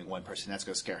just becoming one person. That's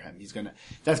going to scare him.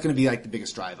 That's going to be like the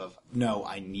biggest drive of, no,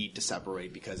 I need to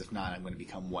separate because if not, I'm going to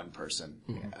become one person.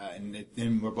 And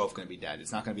then we're both going to be dead.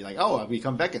 It's not going to be like, oh, I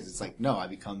become Vekas. It's like, no, I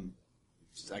become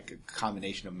like a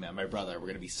combination of my brother. We're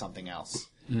going to be something else.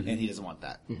 And he doesn't want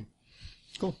that.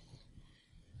 Cool.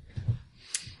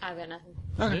 I've got nothing.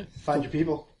 Okay. Find your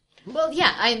people. Well,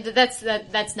 yeah,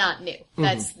 that's not new.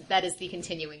 That is the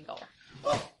continuing goal.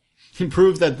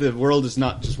 Prove that the world is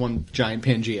not just one giant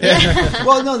Pangea.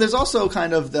 Well, no, there's also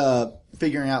kind of the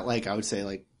figuring out, like, I would say,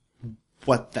 like,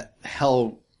 what the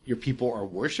hell your people are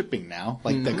worshiping now.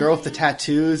 Like, the girl with the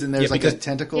tattoos and there's Yeah, like a because-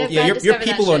 tentacle. Yeah, Yeah, your discover that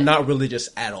people are shit. not religious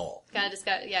at all. Gotta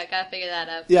figure that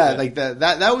out. Yeah, like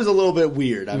that was a little bit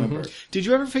weird, I remember. Did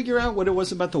you ever figure out what it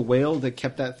was about the whale that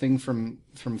kept that thing from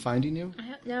finding you?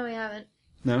 No, we haven't.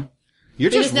 No? You're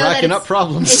We just know that racking up It's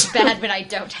problems. bad when I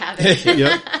don't have it.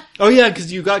 Yep. Oh yeah,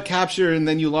 because you got captured and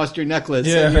then you lost your necklace.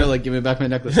 Yeah. And you're like, give me back my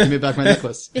necklace. Give me back my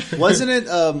necklace. Wasn't it,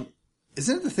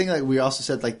 isn't it the thing like we also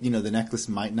said, like, the necklace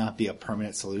might not be a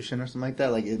permanent solution or something like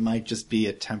that? Like, it might just be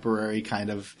a temporary kind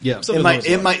of, Yeah.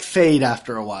 it might fade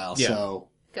after a while, Yeah. so.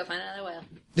 Go find another whale.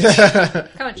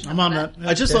 Come on, I'm on that.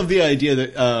 I just love the idea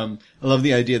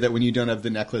that when you don't have the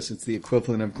necklace, it's the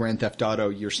equivalent of Grand Theft Auto.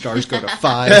 Your stars go to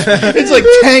 5. It's like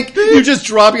tank. You just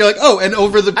drop. You're like, oh, and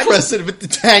over the crescent of it, the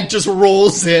tank just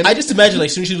rolls in. I just imagine, like,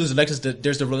 as soon as she loses the necklace,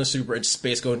 there's the Rolling Super in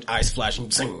space going, eyes flashing,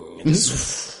 zing, and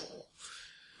just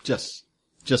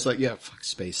like fuck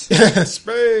space.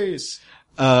 space.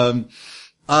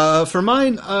 For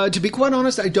mine, to be quite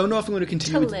honest, I don't know if I'm going to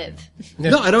continue. To with, live.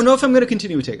 No, I don't know if I'm going to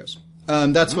continue with Tagos.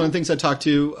 That's one of the things I talked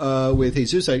to with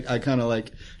Jesus. I kind of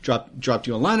like dropped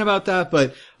you a line about that,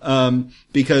 but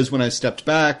because when I stepped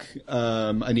back,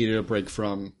 I needed a break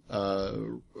from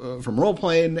role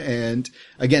playing, and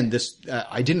again,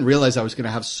 I didn't realize I was going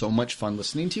to have so much fun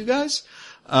listening to you guys.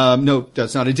 No,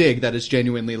 that's not a dig. That is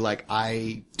genuinely like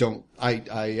I don't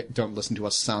listen to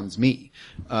us sans me.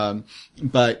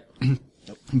 But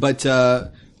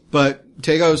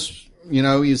Tagos,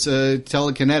 he's a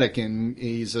telekinetic and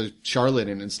he's a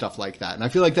charlatan and stuff like that. And I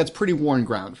feel like that's pretty worn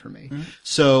ground for me. Mm-hmm.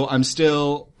 So I'm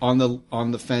still on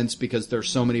the fence because there's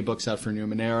so many books out for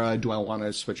Numenera. Do I want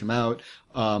to switch him out?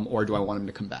 Or do I want him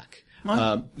to come back?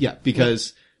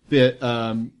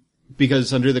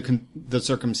 Because under the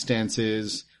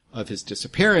circumstances of his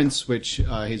disappearance, which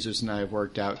Jesus and I have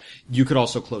worked out, you could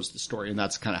also close the story, and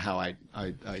that's kind of how I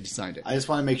designed it. I just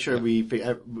want to make sure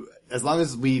as long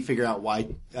as we figure out why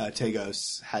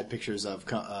Tagos had pictures of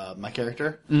my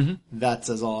character, that's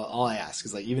all I ask.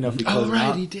 Is like, even if we close him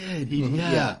out, he did.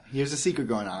 Here's a secret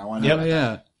going on. I want to know.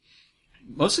 Yeah.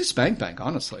 Mostly Spank Bank,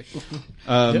 honestly.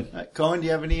 Cohen, do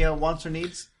you have any wants or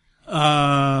needs?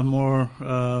 More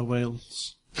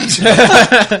whales.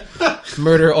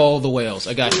 Murder all the whales.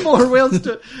 I got you. More whales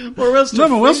to No,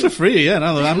 my whales are free. Yeah,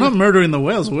 no, I'm not murdering the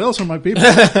whales. The whales are my people.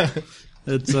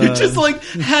 It's You're just like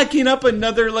hacking up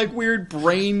another like weird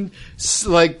brain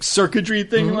like circuitry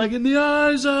thing, like in the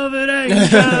eyes of an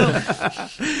angel.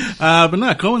 but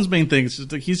no, Cohen's main thing is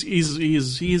just like he's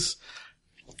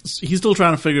he's still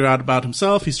trying to figure out about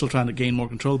himself. He's still trying to gain more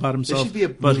control about himself. should be a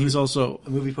but movie- he's also A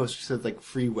movie poster says like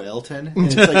 "Free Whaleton," and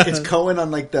it's like it's Cohen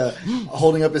on like the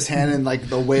holding up his hand and like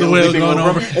the whale whale leaping going over,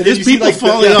 over. and then There's you see people like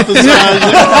falling off the side.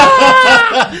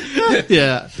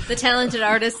 Yeah. The talented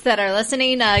artists that are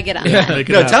listening, get on that. Make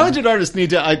it No, happen. talented artists need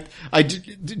to. I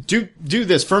do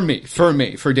this for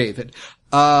David.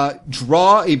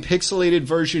 Draw a pixelated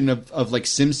version of like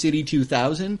SimCity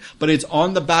 2000, but it's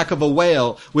on the back of a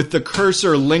whale with the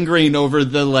cursor lingering over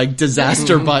the like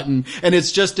disaster button, and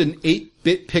it's just an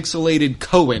 8-bit pixelated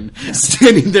Cohen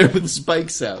standing there with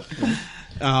spikes out.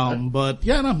 But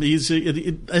yeah, no,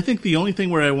 I think the only thing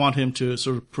where I want him to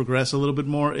sort of progress a little bit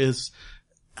more is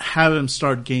have him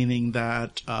start gaining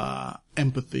that,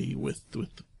 empathy with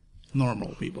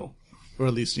normal people. Or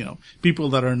at least, people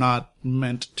that are not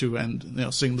meant to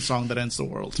sing the song that ends the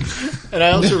world. And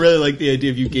I also really like the idea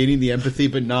of you gaining the empathy,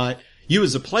 but not you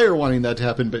as a player wanting that to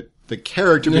happen, but the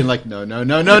character being like, no. The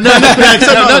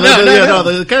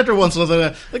character wants something.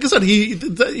 Like I said, he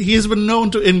has been known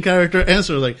to in character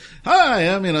answer like, "Hi,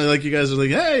 I'm like you guys are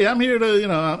like, hey, I'm here to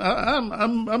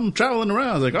I'm traveling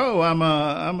around." It's like, "Oh, I'm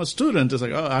a student." It's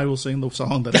like, "Oh, I will sing the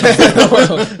song that."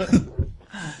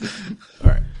 All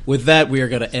right. With that, we are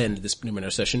going to end this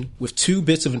Numenera session with 2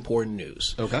 bits of important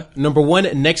news. Okay. Number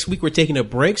 1, next week we're taking a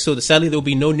break, so sadly there will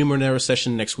be no Numenera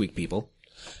session next week, people.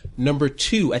 Number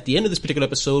 2, at the end of this particular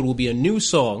episode will be a new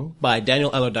song by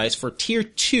Daniel Allardyce for Tier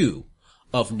 2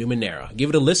 of Numenera. Give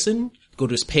it a listen, go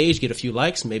to his page, get a few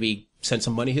likes, maybe send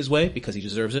some money his way because he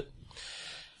deserves it.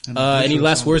 Any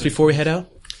last words before we head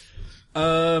out?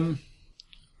 I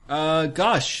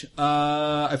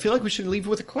feel like we should leave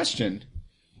with a question.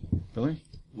 Billy?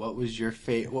 What was your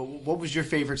what was your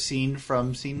favorite scene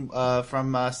from season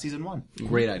 1?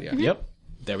 Great idea. Yep.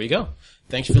 There we go.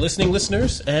 Thanks for listening,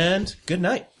 listeners, and good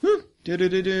night. Do do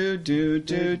do do do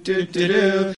do do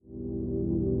do.